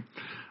time.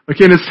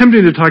 Okay, and it's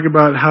tempting to talk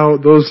about how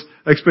those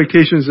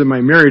expectations in my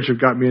marriage have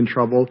got me in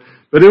trouble,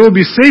 but it will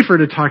be safer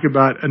to talk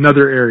about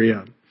another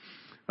area.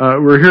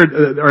 We're here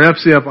at our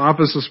FCF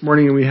office this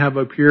morning, and we have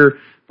up here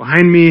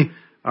behind me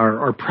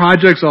our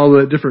projects, all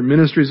the different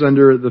ministries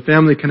under the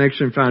Family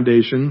Connection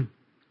Foundation.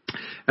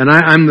 And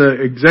I'm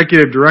the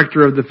executive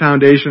director of the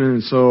foundation,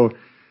 and so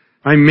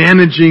I'm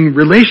managing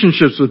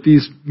relationships with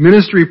these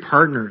ministry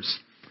partners.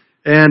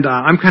 And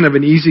I'm kind of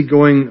an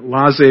easygoing,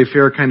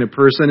 laissez-faire kind of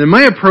person. And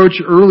my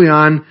approach early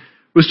on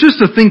was just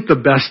to think the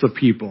best of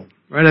people.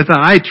 Right? I thought,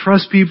 I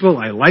trust people,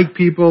 I like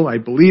people, I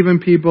believe in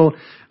people,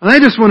 and I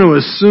just want to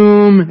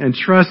assume and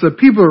trust that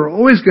people are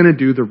always going to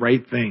do the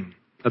right thing.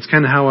 That's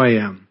kind of how I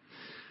am.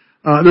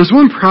 There's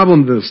one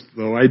problem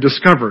though, I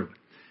discovered.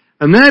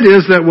 And that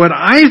is that what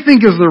I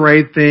think is the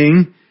right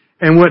thing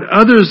and what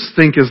others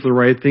think is the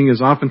right thing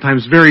is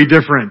oftentimes very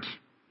different.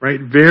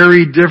 Right?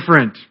 Very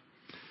different.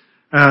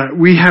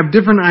 We have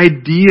different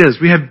ideas.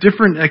 We have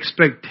different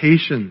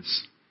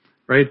expectations.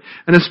 Right?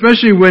 And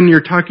especially when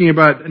you're talking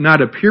about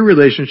not a peer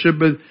relationship,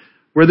 but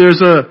where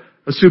there's a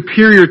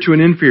superior to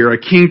an inferior, a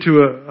king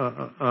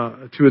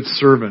to its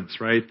servants,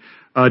 right?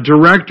 A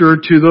director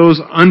to those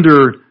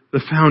under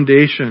the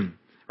foundation.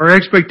 Our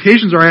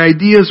expectations, our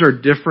ideas are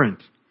different.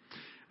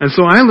 And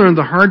so I learned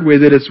the hard way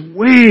that it's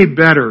way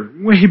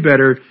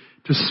better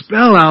to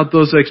spell out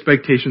those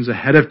expectations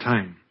ahead of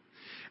time.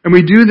 And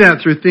we do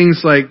that through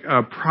things like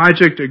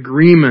project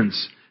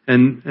agreements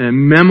and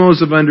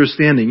memos of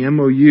understanding,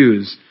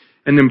 MOUs,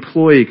 and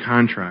employee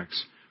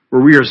contracts,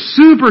 where we are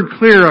super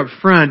clear up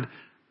front,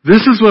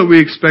 this is what we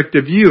expect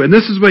of you, and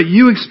this is what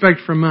you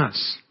expect from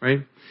us, right?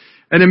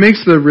 And it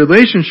makes the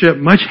relationship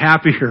much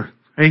happier,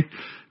 right?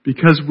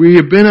 Because we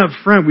have been up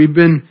front, we've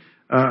been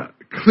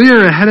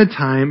clear ahead of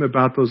time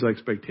about those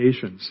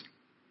expectations.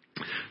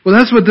 Well,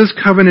 that's what this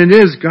covenant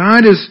is.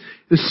 God is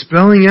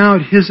spelling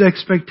out His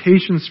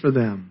expectations for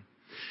them.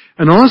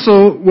 And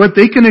also what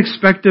they can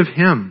expect of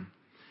Him.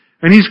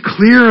 And He's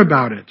clear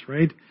about it,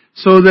 right?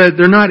 So that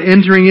they're not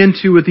entering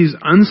into with these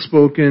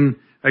unspoken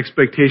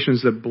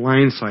expectations that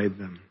blindside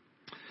them.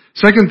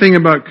 Second thing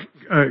about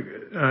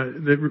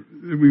that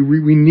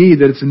we need,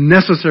 that it's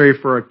necessary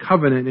for a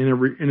covenant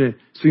in a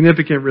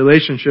significant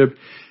relationship,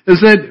 is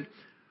that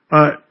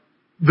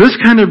this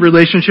kind of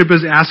relationship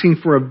is asking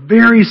for a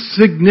very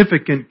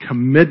significant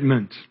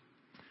commitment.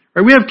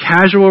 Right? We have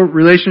casual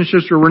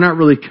relationships where we're not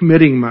really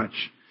committing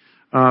much.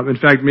 In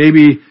fact,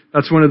 maybe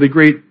that's one of the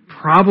great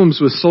problems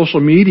with social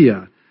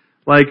media.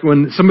 Like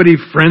when somebody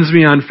friends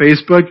me on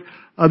Facebook,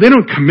 they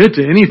don't commit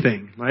to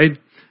anything, right?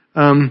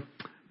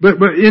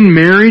 But in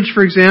marriage,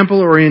 for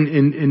example, or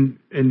in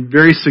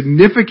very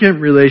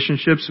significant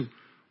relationships,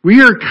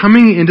 we are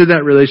coming into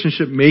that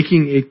relationship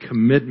making a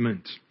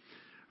commitment.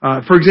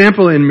 For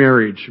example, in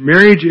marriage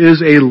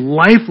is a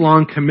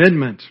lifelong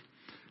commitment.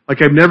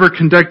 Like I've never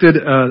conducted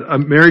a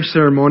marriage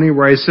ceremony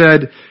where I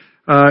said,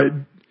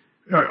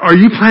 are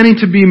you planning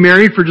to be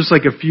married for just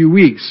like a few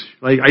weeks?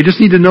 Like, I just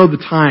need to know the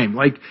time.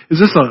 Like, is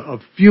this a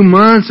few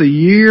months, a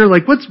year?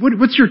 Like, what's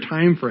your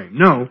time frame?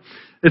 No.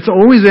 It's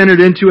always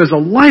entered into as a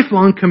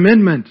lifelong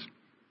commitment.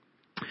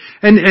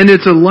 And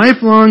it's a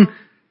lifelong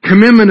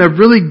commitment of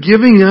really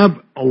giving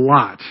up a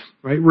lot,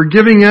 right? We're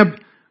giving up,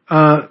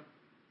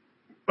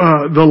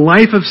 the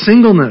life of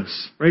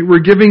singleness, right? We're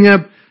giving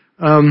up,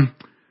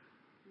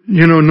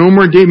 no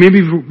more date.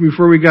 Maybe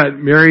before we got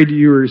married,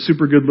 you were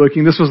super good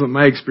looking. This wasn't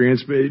my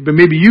experience, but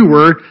maybe you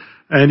were,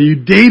 and you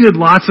dated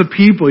lots of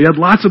people. You had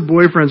lots of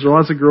boyfriends or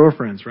lots of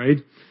girlfriends, right?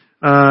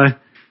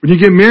 When you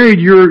get married,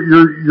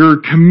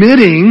 you're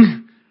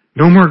committing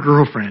no more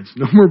girlfriends,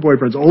 no more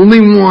boyfriends, only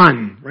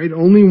one, right?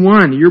 Only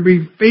one. You're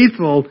being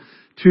faithful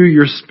to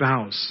your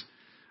spouse.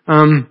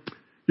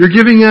 You're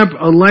giving up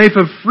a life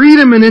of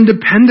freedom and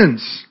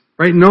independence,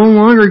 right? No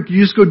longer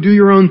you just go do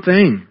your own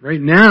thing, right?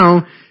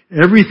 Now,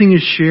 everything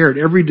is shared.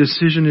 Every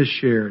decision is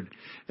shared.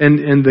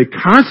 And the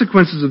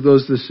consequences of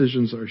those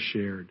decisions are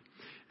shared.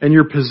 And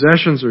your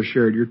possessions are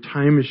shared. Your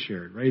time is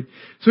shared, right?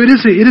 So it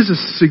is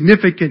a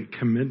significant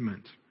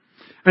commitment.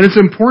 And it's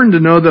important to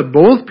know that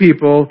both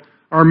people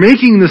are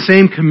making the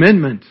same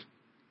commitment.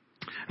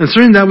 And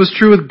certainly that was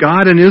true with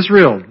God and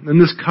Israel in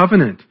this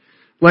covenant.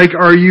 Like,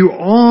 are you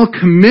all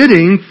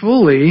committing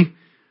fully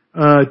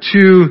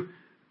to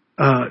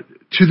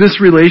this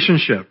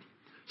relationship?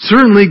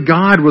 Certainly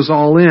God was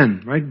all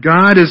in, right?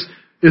 God is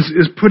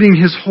putting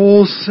His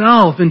whole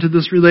self into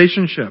this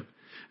relationship.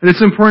 And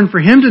it's important for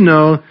Him to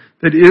know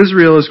that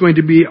Israel is going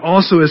to be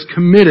also as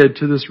committed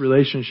to this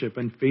relationship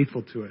and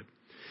faithful to it.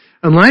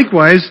 And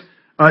likewise,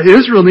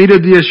 Israel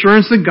needed the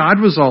assurance that God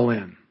was all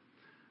in.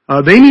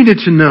 They needed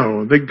to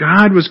know that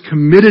God was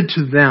committed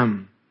to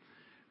them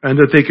and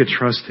that they could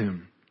trust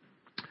Him.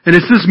 And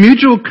it's this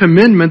mutual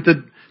commitment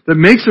that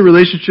makes the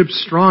relationship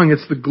strong.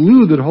 It's the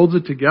glue that holds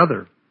it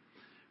together.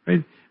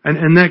 Right?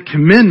 And that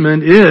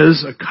commitment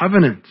is a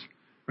covenant.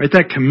 Right?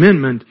 That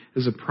commitment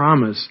is a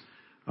promise,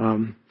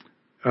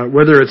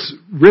 whether it's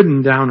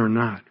written down or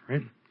not.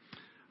 Right?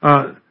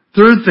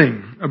 Third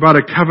thing about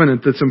a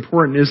covenant that's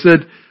important is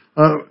that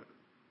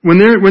when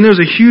there's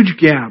a huge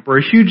gap or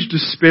a huge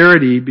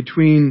disparity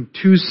between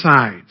two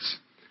sides,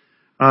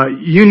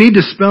 you need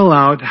to spell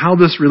out how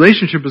this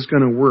relationship is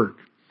going to work.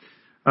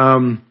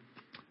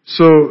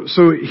 So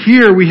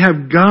here we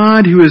have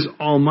God who is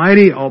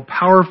almighty,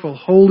 all-powerful,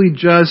 holy,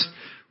 just,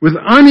 with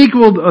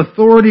unequaled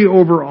authority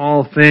over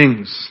all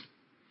things.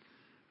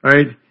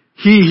 Right?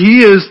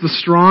 He is the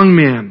strong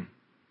man.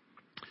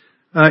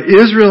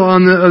 Israel,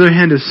 on the other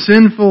hand, is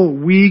sinful,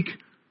 weak,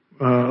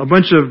 a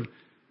bunch of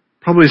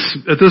probably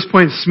at this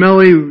point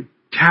smelly,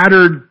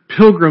 tattered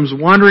pilgrims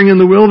wandering in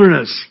the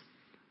wilderness.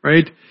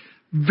 Right?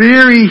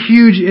 Very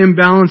huge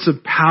imbalance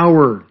of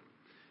power,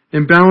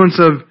 imbalance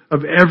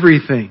of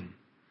everything.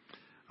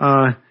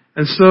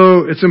 And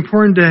so it's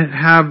important to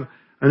have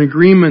an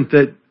agreement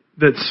that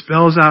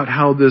spells out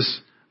how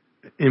this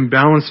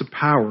imbalance of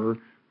power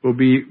will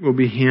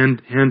be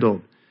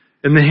handled.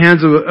 In the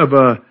hands of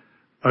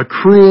a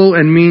cruel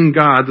and mean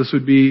God, this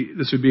would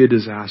be a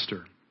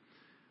disaster.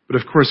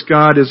 But of course,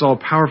 God is all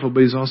powerful,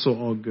 but He's also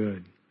all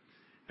good.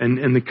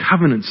 And the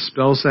covenant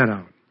spells that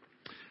out.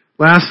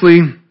 Lastly,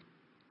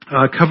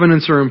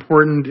 covenants are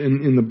important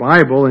in the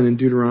Bible and in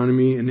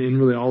Deuteronomy and in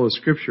really all of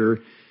Scripture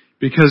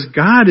because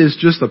God is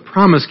just a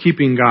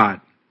promise-keeping God.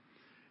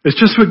 It's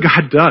just what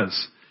God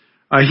does.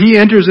 He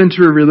enters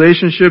into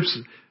relationships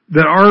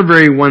that are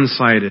very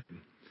one-sided.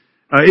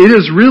 It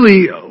is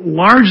really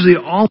largely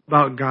all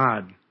about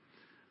God.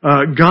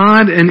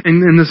 God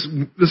and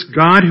this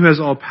God who has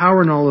all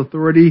power and all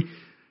authority,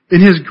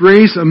 in His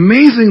grace,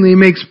 amazingly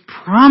makes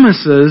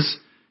promises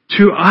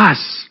to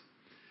us.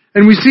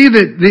 And we see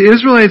that the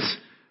Israelites,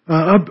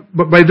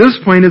 but by this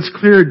point it's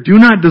clear, do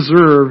not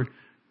deserve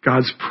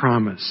God's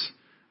promise.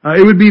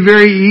 It would be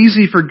very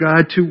easy for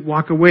God to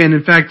walk away. And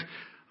in fact,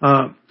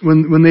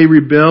 when they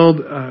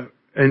rebelled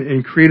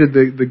and created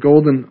the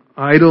golden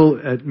idol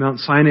at Mount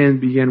Sinai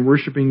and began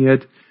worshiping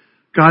it,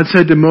 God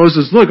said to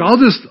Moses, "Look, I'll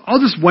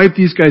just wipe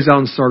these guys out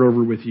and start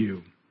over with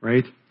you."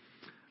 Right?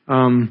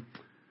 But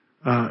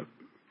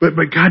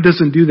God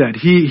doesn't do that.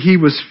 He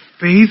was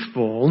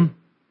faithful,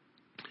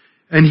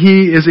 and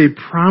He is a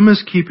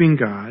promise-keeping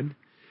God.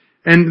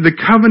 And the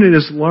covenant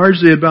is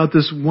largely about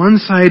this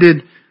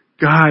one-sided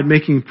God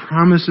making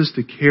promises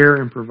to care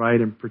and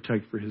provide and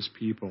protect for His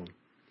people.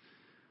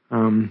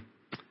 And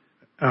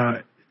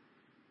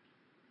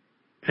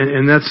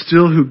that's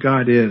still who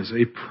God is,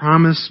 a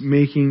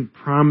promise-making,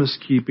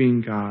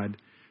 promise-keeping God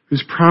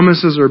whose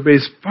promises are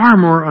based far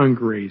more on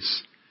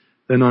grace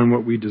than on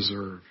what we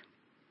deserve.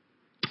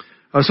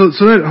 So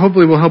that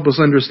hopefully will help us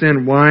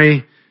understand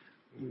why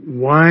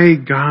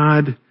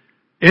God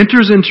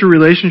enters into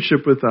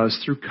relationship with us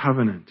through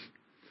covenant.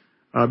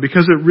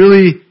 Because it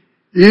really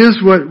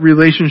is what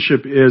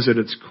relationship is at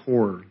its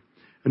core.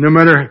 And no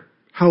matter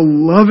how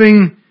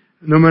loving,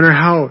 no matter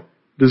how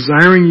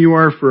desiring you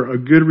are for a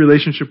good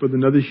relationship with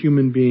another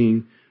human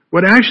being,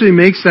 what actually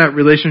makes that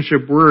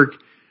relationship work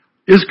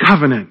is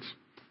covenant,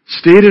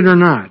 stated or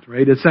not,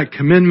 right? It's that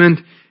commitment,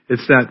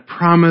 it's that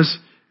promise,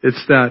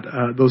 it's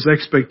that those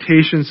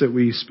expectations that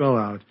we spell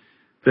out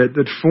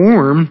that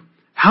form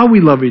how we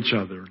love each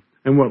other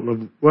and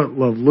what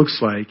love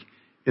looks like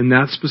in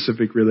that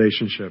specific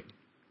relationship.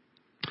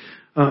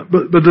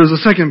 But there's a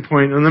second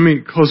point, and let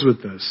me close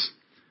with this.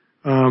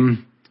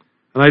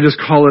 And I just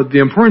call it the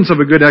importance of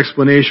a good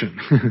explanation,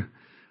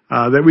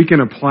 that we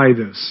can apply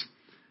this.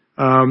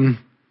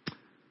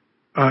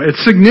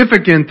 It's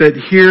significant that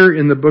here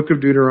in the book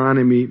of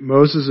Deuteronomy,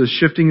 Moses is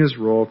shifting his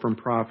role from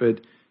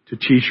prophet to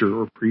teacher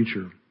or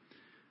preacher.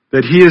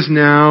 That he is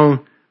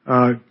now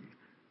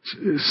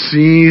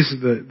sees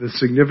the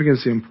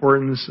significance, the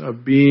importance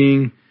of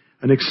being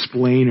an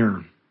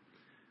explainer,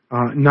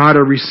 not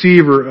a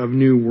receiver of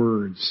new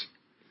words.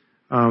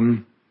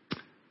 And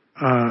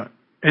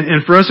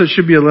for us, it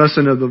should be a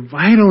lesson of the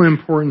vital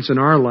importance in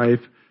our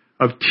life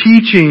of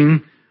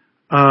teaching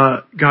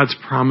God's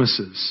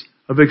promises,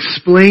 of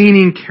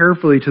explaining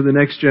carefully to the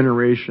next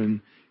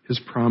generation His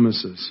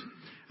promises.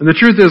 And the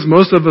truth is,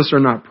 most of us are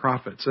not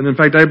prophets. And in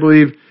fact, I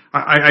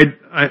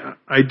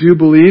do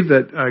believe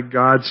that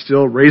God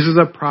still raises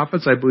up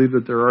prophets. I believe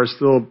that there are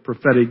still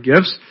prophetic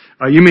gifts.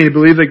 You may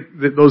believe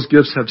that those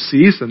gifts have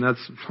ceased, and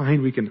that's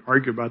fine. We can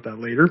argue about that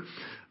later.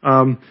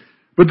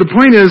 But the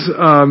point is,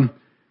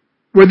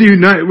 whether or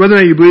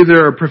not you believe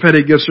there are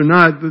prophetic gifts or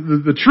not,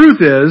 the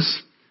truth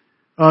is,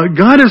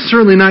 God is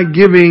certainly not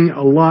giving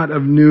a lot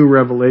of new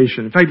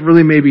revelation. In fact,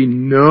 really maybe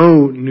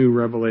no new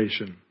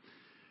revelation.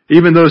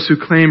 Even those who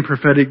claim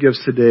prophetic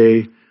gifts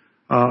today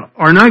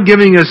are not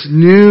giving us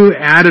new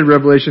added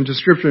revelation to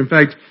Scripture. In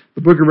fact,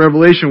 the book of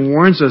Revelation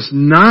warns us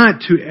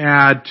not to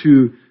add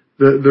to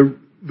the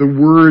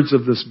words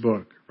of this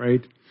book,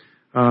 right?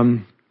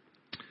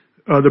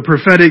 The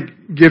prophetic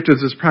gift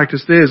as it's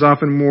practiced today is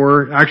often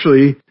more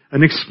actually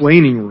an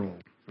explaining role,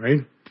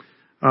 right?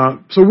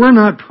 So we're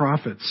not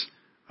prophets.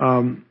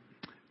 And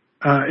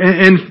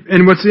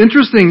what's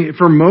interesting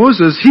for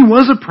Moses, he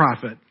was a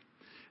prophet.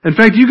 In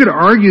fact, you could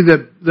argue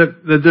that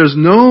there's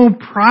no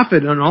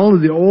prophet in all of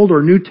the Old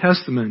or New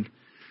Testament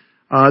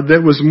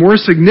that was more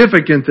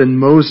significant than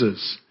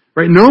Moses.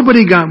 Right?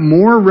 Nobody got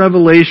more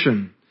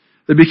revelation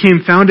that became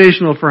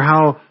foundational for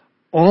how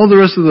all the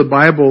rest of the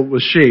Bible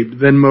was shaped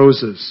than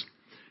Moses.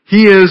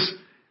 He is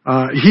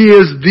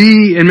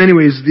in many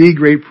ways, the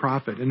great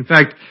prophet. In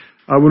fact,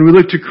 When we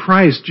look to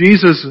Christ,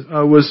 Jesus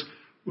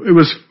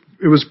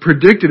it was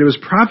predicted, it was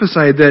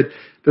prophesied that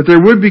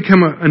there would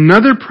become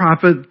another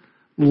prophet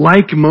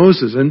like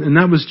Moses, and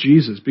that was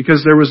Jesus,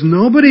 because there was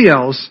nobody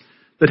else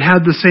that had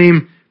the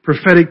same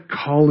prophetic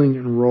calling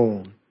and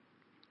role.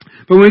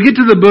 But when we get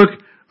to the book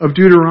of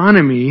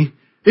Deuteronomy,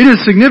 it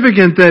is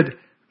significant that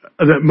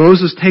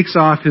Moses takes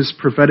off his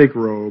prophetic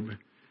robe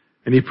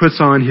and he puts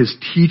on his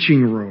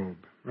teaching robe,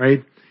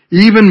 right?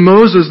 Even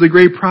Moses, the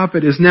great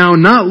prophet, is now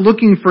not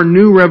looking for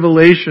new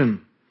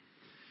revelation.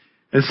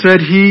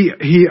 Instead,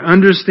 he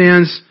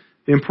understands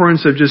the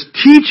importance of just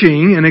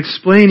teaching and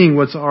explaining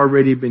what's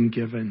already been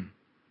given,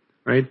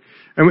 right?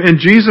 And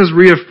Jesus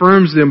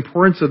reaffirms the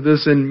importance of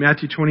this in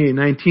Matthew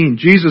 28:19.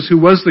 Jesus, who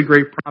was the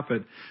great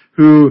prophet,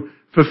 who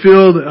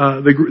fulfilled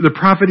the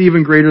prophet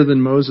even greater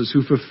than Moses,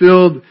 who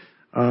fulfilled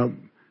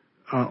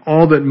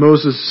all that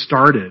Moses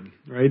started,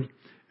 right?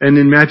 And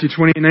in Matthew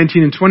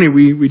 28:19 and 20,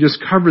 we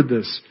just covered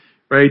this,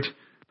 right?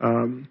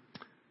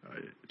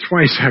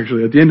 Twice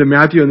actually, at the end of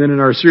Matthew and then in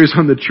our series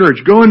on the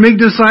church. Go and make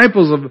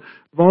disciples of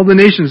all the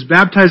nations,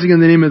 baptizing in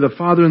the name of the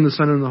Father and the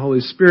Son and the Holy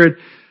Spirit,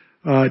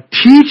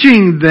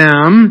 teaching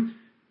them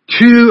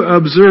to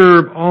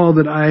observe all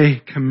that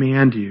I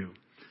command you.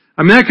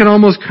 I mean, that can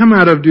almost come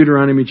out of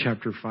Deuteronomy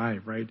chapter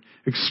 5, right?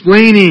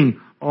 Explaining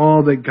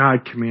all that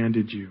God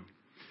commanded you.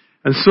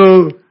 And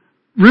so,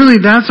 really,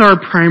 that's our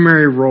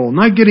primary role.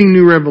 Not getting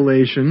new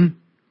revelation,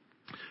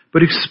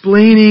 but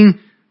explaining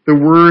the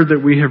word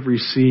that we have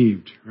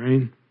received,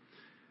 right?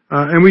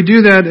 And we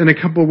do that in a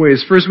couple of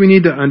ways. First, we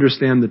need to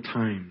understand the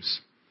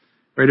times,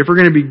 right? If we're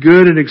going to be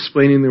good at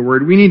explaining the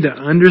word, we need to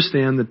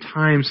understand the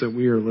times that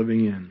we are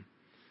living in.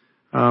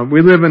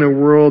 We live in a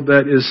world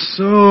that is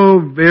so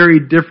very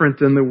different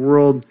than the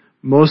world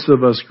most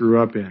of us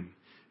grew up in.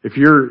 If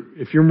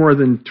you're more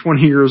than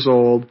 20 years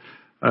old,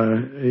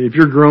 if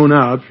you're grown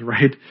up,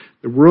 right,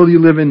 the world you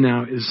live in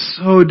now is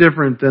so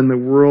different than the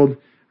world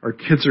our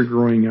kids are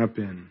growing up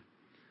in.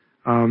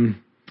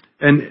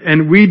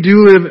 And we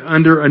do live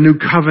under a new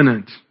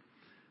covenant,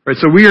 right?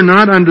 So we are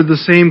not under the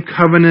same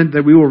covenant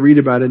that we will read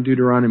about in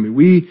Deuteronomy.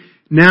 We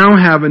now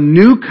have a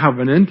new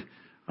covenant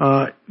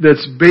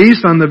that's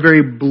based on the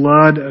very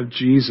blood of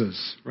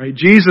Jesus, right?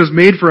 Jesus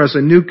made for us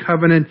a new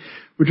covenant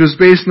which was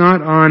based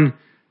not on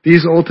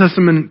these Old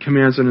Testament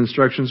commands and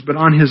instructions, but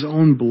on His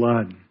own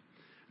blood.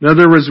 In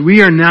other words,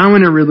 we are now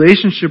in a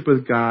relationship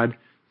with God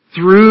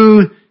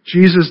through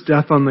Jesus'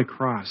 death on the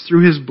cross,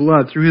 through His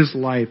blood, through His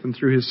life, and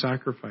through His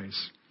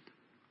sacrifice.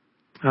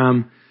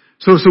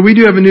 So we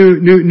do have a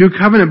new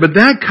covenant, but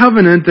that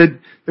covenant that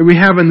we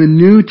have in the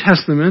New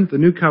Testament, the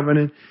New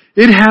Covenant,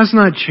 it has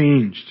not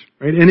changed,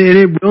 right? And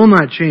it will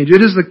not change.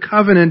 It is the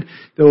covenant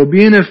that will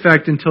be in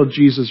effect until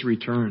Jesus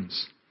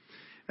returns.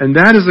 And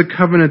that is the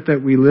covenant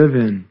that we live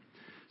in.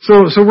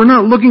 So we're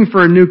not looking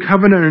for a new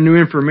covenant or new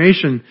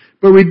information,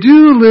 but we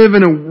do live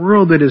in a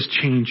world that is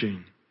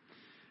changing.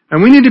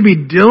 And we need to be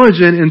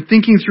diligent in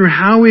thinking through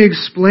how we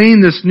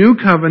explain this new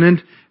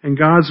covenant and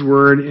God's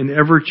Word in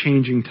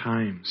ever-changing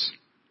times,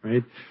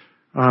 right?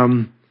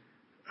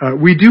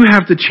 We do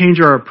have to change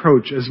our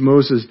approach as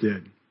Moses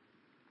did.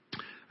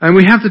 And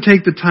we have to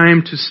take the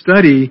time to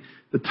study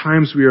the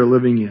times we are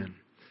living in.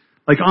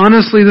 Like,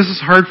 honestly, this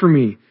is hard for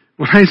me.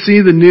 When I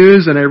see the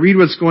news and I read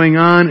what's going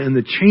on and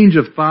the change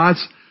of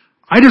thoughts,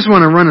 I just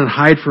want to run and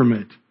hide from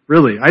it.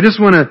 Really. I just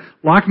want to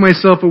lock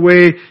myself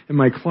away in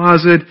my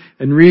closet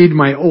and read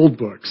my old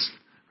books.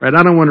 Right?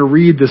 I don't want to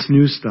read this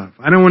new stuff.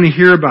 I don't want to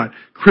hear about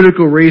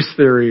critical race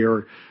theory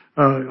or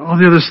all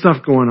the other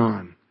stuff going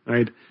on.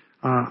 Right?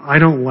 I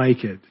don't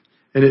like it.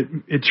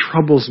 And it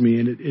troubles me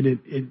and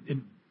it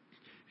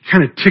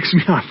kind of ticks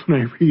me off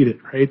when I read it,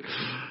 right?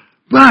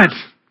 But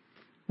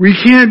we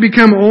can't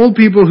become old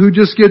people who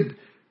just get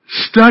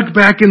stuck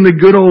back in the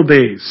good old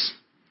days.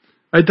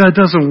 Right? That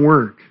doesn't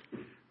work.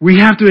 We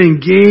have to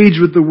engage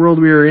with the world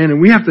we are in, and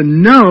we have to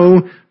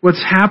know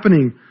what's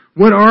happening.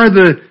 We are on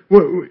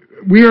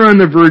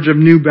the verge of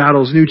new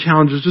battles, new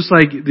challenges, just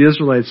like the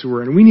Israelites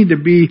were, and we need to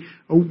be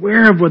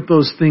aware of what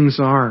those things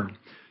are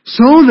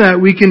so that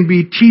we can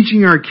be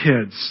teaching our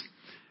kids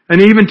and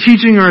even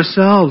teaching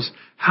ourselves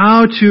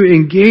how to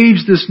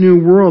engage this new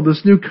world,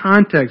 this new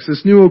context,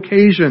 this new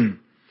occasion,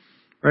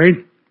 right?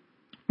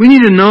 We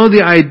need to know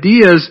the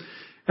ideas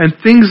and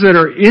things that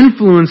are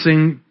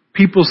influencing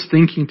people's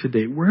thinking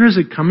today. Where is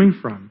it coming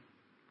from?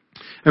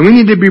 And we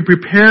need to be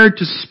prepared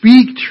to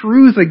speak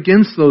truth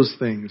against those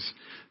things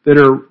that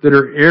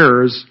are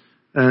errors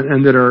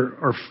and that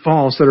are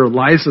false, that are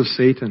lies of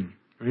Satan,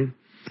 right?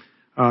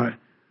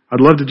 I'd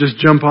love to just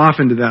jump off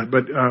into that,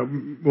 but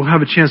we'll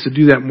have a chance to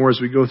do that more as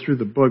we go through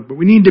the book. But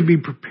we need to be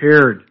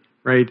prepared,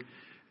 right,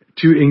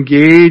 to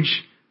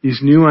engage these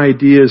new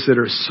ideas that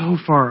are so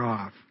far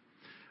off.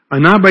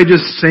 Not by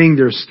just saying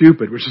they're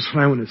stupid, which is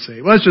what I want to say.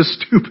 Well, it's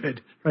just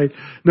stupid, right?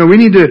 No, we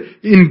need to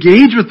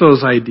engage with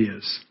those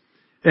ideas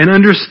and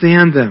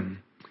understand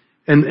them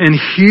and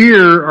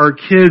hear our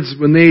kids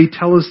when they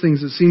tell us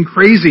things that seem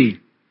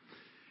crazy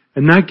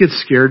and not get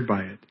scared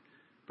by it,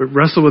 but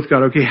wrestle with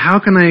God. Okay, how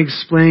can I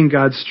explain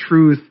God's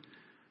truth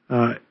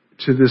to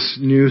to this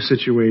new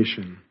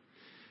situation.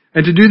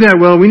 And to do that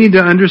well, we need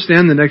to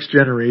understand the next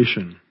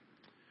generation.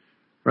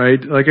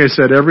 Right? Like I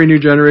said, every new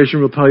generation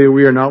will tell you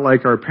we are not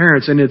like our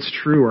parents, and it's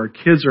true. Our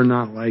kids are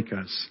not like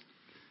us.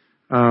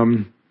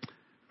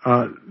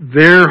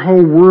 Their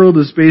whole world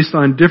is based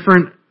on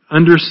different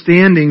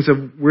understandings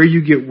of where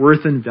you get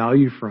worth and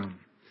value from.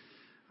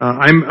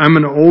 I'm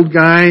an old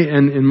guy,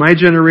 and in my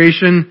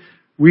generation,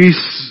 we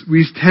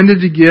tended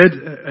to get,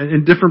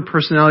 and different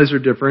personalities are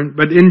different,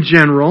 but in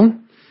general,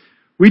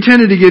 we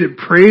tended to get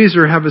praise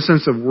or have a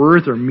sense of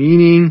worth or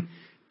meaning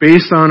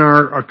based on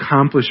our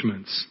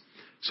accomplishments.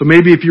 So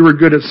maybe if you were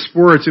good at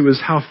sports, it was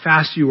how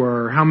fast you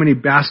are, or how many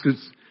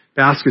baskets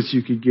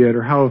you could get,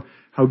 or how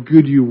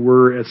good you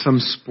were at some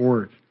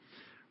sport.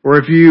 Or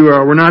if you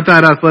were not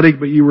that athletic,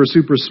 but you were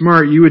super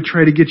smart, you would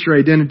try to get your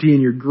identity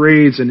in your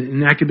grades and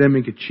in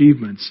academic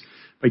achievements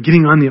by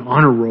getting on the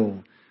honor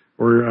roll,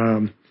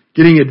 or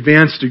getting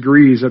advanced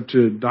degrees up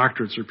to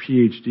doctorates or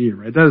PhD,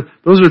 right?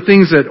 Those are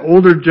things that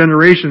older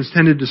generations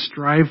tended to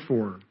strive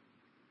for.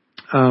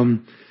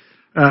 And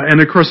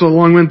of course,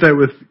 along with that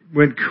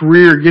went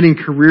getting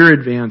career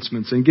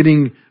advancements and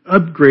getting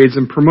upgrades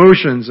and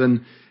promotions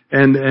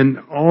and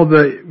all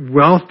the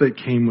wealth that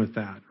came with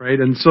that, right?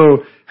 And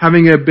so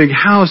having a big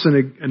house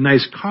and a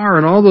nice car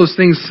and all those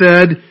things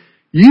said,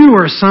 you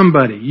are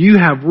somebody, you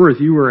have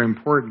worth, you are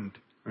important,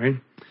 right?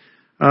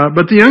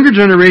 But the younger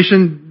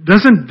generation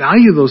doesn't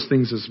value those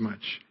things as much.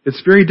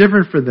 It's very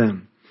different for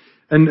them.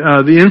 And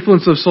the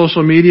influence of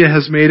social media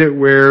has made it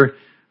where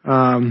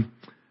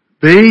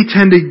they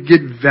tend to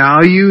get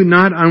value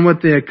not on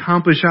what they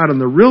accomplish out in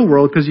the real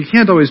world, because you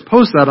can't always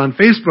post that on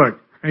Facebook,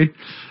 right?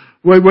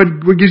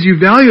 What gives you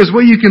value is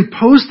what you can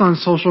post on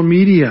social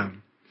media.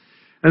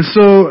 And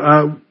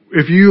so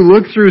if you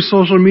look through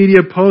social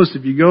media posts,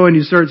 if you go and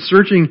you start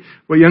searching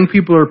what young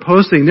people are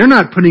posting, they're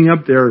not putting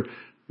up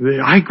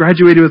I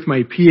graduated with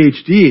my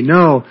PhD.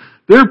 No,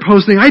 they're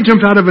posting, I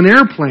jumped out of an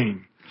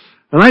airplane.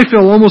 And I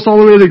fell almost all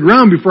the way to the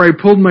ground before I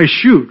pulled my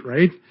chute,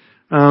 right?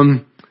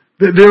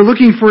 They're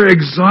looking for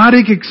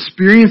exotic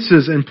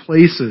experiences and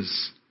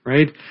places,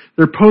 right?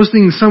 They're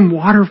posting some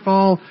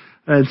waterfall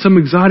in some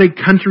exotic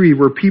country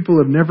where people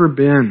have never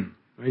been,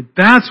 right?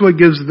 That's what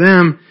gives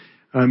them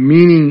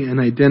meaning and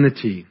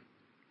identity,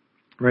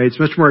 right? It's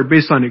much more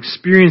based on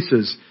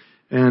experiences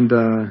and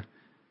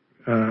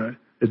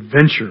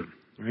adventure,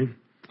 right?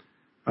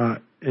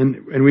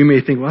 And we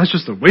may think, well, that's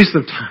just a waste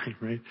of time,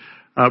 right?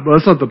 But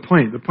that's not the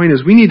point. The point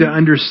is we need to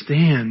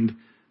understand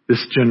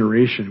this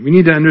generation. We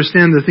need to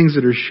understand the things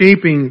that are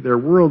shaping their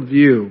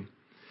worldview.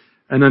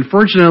 And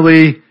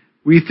unfortunately,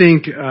 we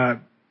think,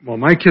 well,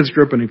 my kids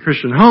grew up in a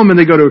Christian home and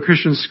they go to a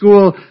Christian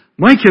school.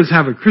 My kids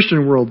have a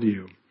Christian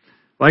worldview.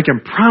 Well, I can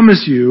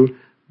promise you,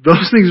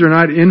 those things are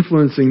not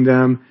influencing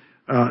them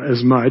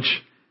as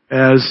much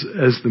as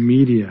the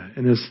media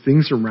and as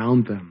things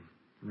around them,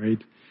 right?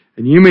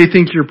 And you may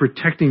think you're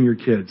protecting your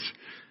kids,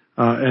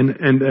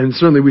 and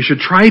certainly we should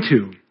try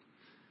to.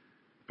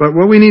 But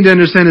what we need to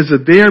understand is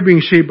that they are being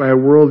shaped by a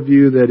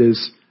worldview that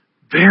is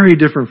very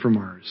different from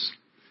ours.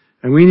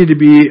 And we need to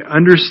be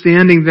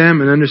understanding them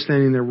and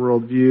understanding their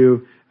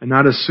worldview and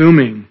not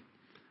assuming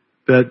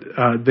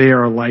that they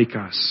are like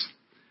us.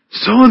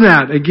 So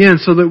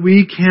that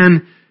we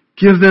can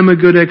give them a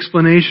good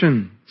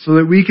explanation, so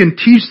that we can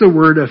teach the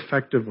Word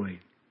effectively.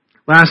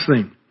 Last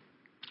thing,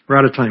 we're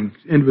out of time.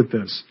 End with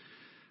this.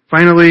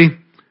 Finally,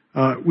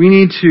 we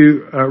need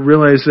to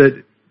realize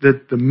that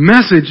the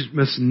message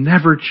must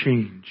never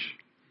change.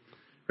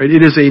 Right?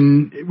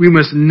 We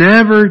must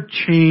never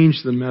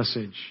change the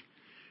message.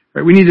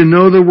 Right? We need to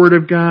know the Word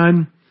of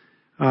God.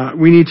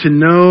 We need to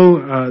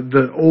know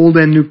the Old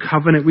and New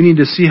Covenant. We need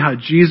to see how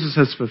Jesus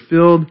has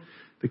fulfilled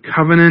the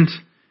covenant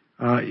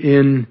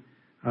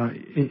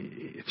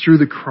through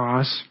the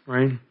cross,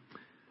 right?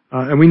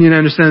 And we need to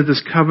understand that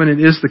this covenant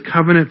is the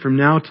covenant from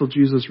now till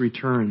Jesus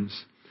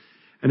returns.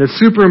 And it's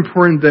super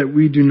important that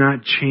we do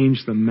not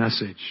change the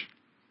message,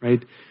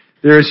 right?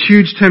 There is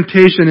huge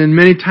temptation, and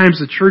many times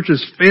the church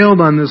has failed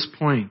on this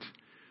point,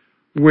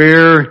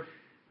 where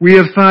we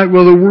have thought,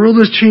 well, the world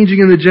is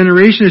changing and the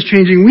generation is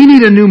changing. We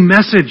need a new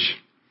message,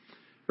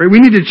 right? We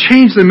need to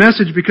change the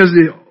message because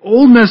the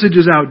old message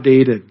is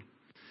outdated.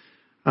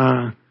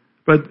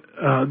 But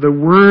the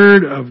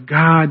Word of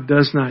God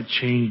does not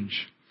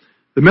change.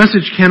 The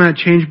message cannot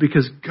change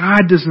because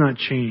God does not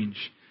change.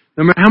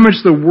 No matter how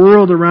much the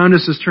world around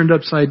us is turned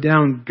upside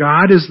down,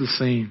 God is the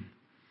same.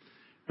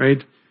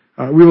 Right?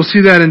 We will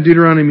see that in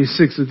Deuteronomy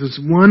 6, that this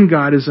one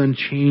God is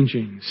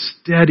unchanging,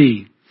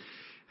 steady.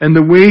 And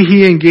the way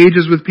He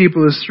engages with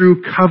people is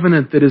through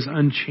covenant that is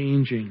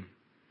unchanging.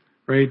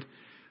 Right?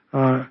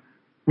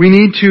 We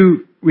need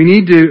to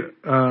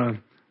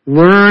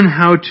learn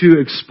how to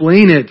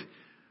explain it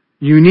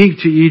unique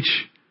to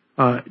each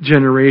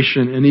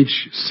generation and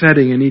each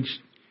setting and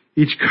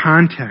each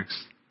context.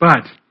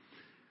 But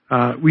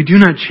we do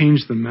not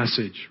change the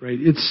message, right?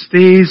 It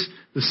stays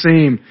the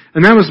same.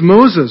 And that was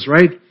Moses,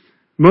 right?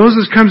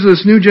 Moses comes to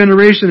this new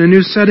generation, a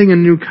new setting, a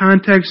new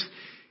context.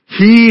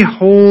 He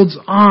holds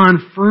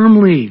on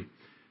firmly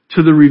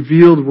to the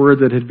revealed word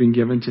that had been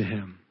given to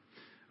him.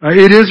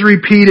 It is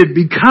repeated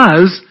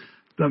because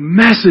the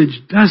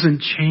message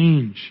doesn't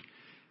change.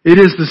 It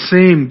is the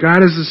same.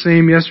 God is the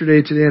same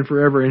yesterday, today, and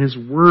forever, and His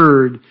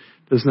word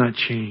does not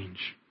change.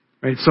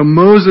 Right? So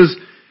Moses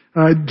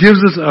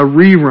gives us a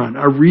rerun,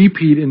 a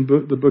repeat in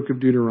the book of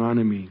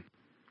Deuteronomy.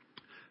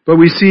 But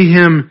we see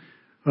him,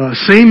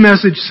 same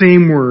message,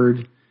 same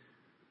word,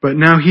 but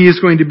now he is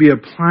going to be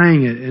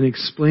applying it and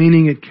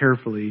explaining it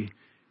carefully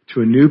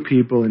to a new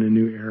people in a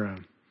new era.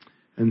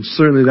 And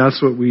certainly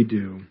that's what we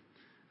do.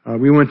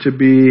 We want to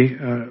be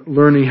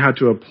learning how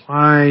to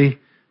apply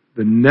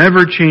the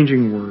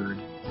never-changing word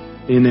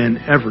in an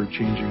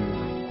ever-changing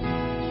world.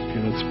 Okay,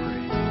 let's pray.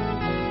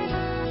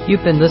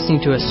 You've been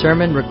listening to a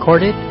sermon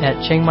recorded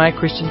at Chiang Mai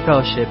Christian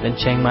Fellowship in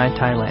Chiang Mai,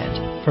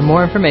 Thailand. For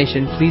more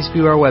information, please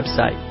view our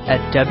website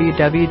at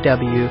www.ccfth.org.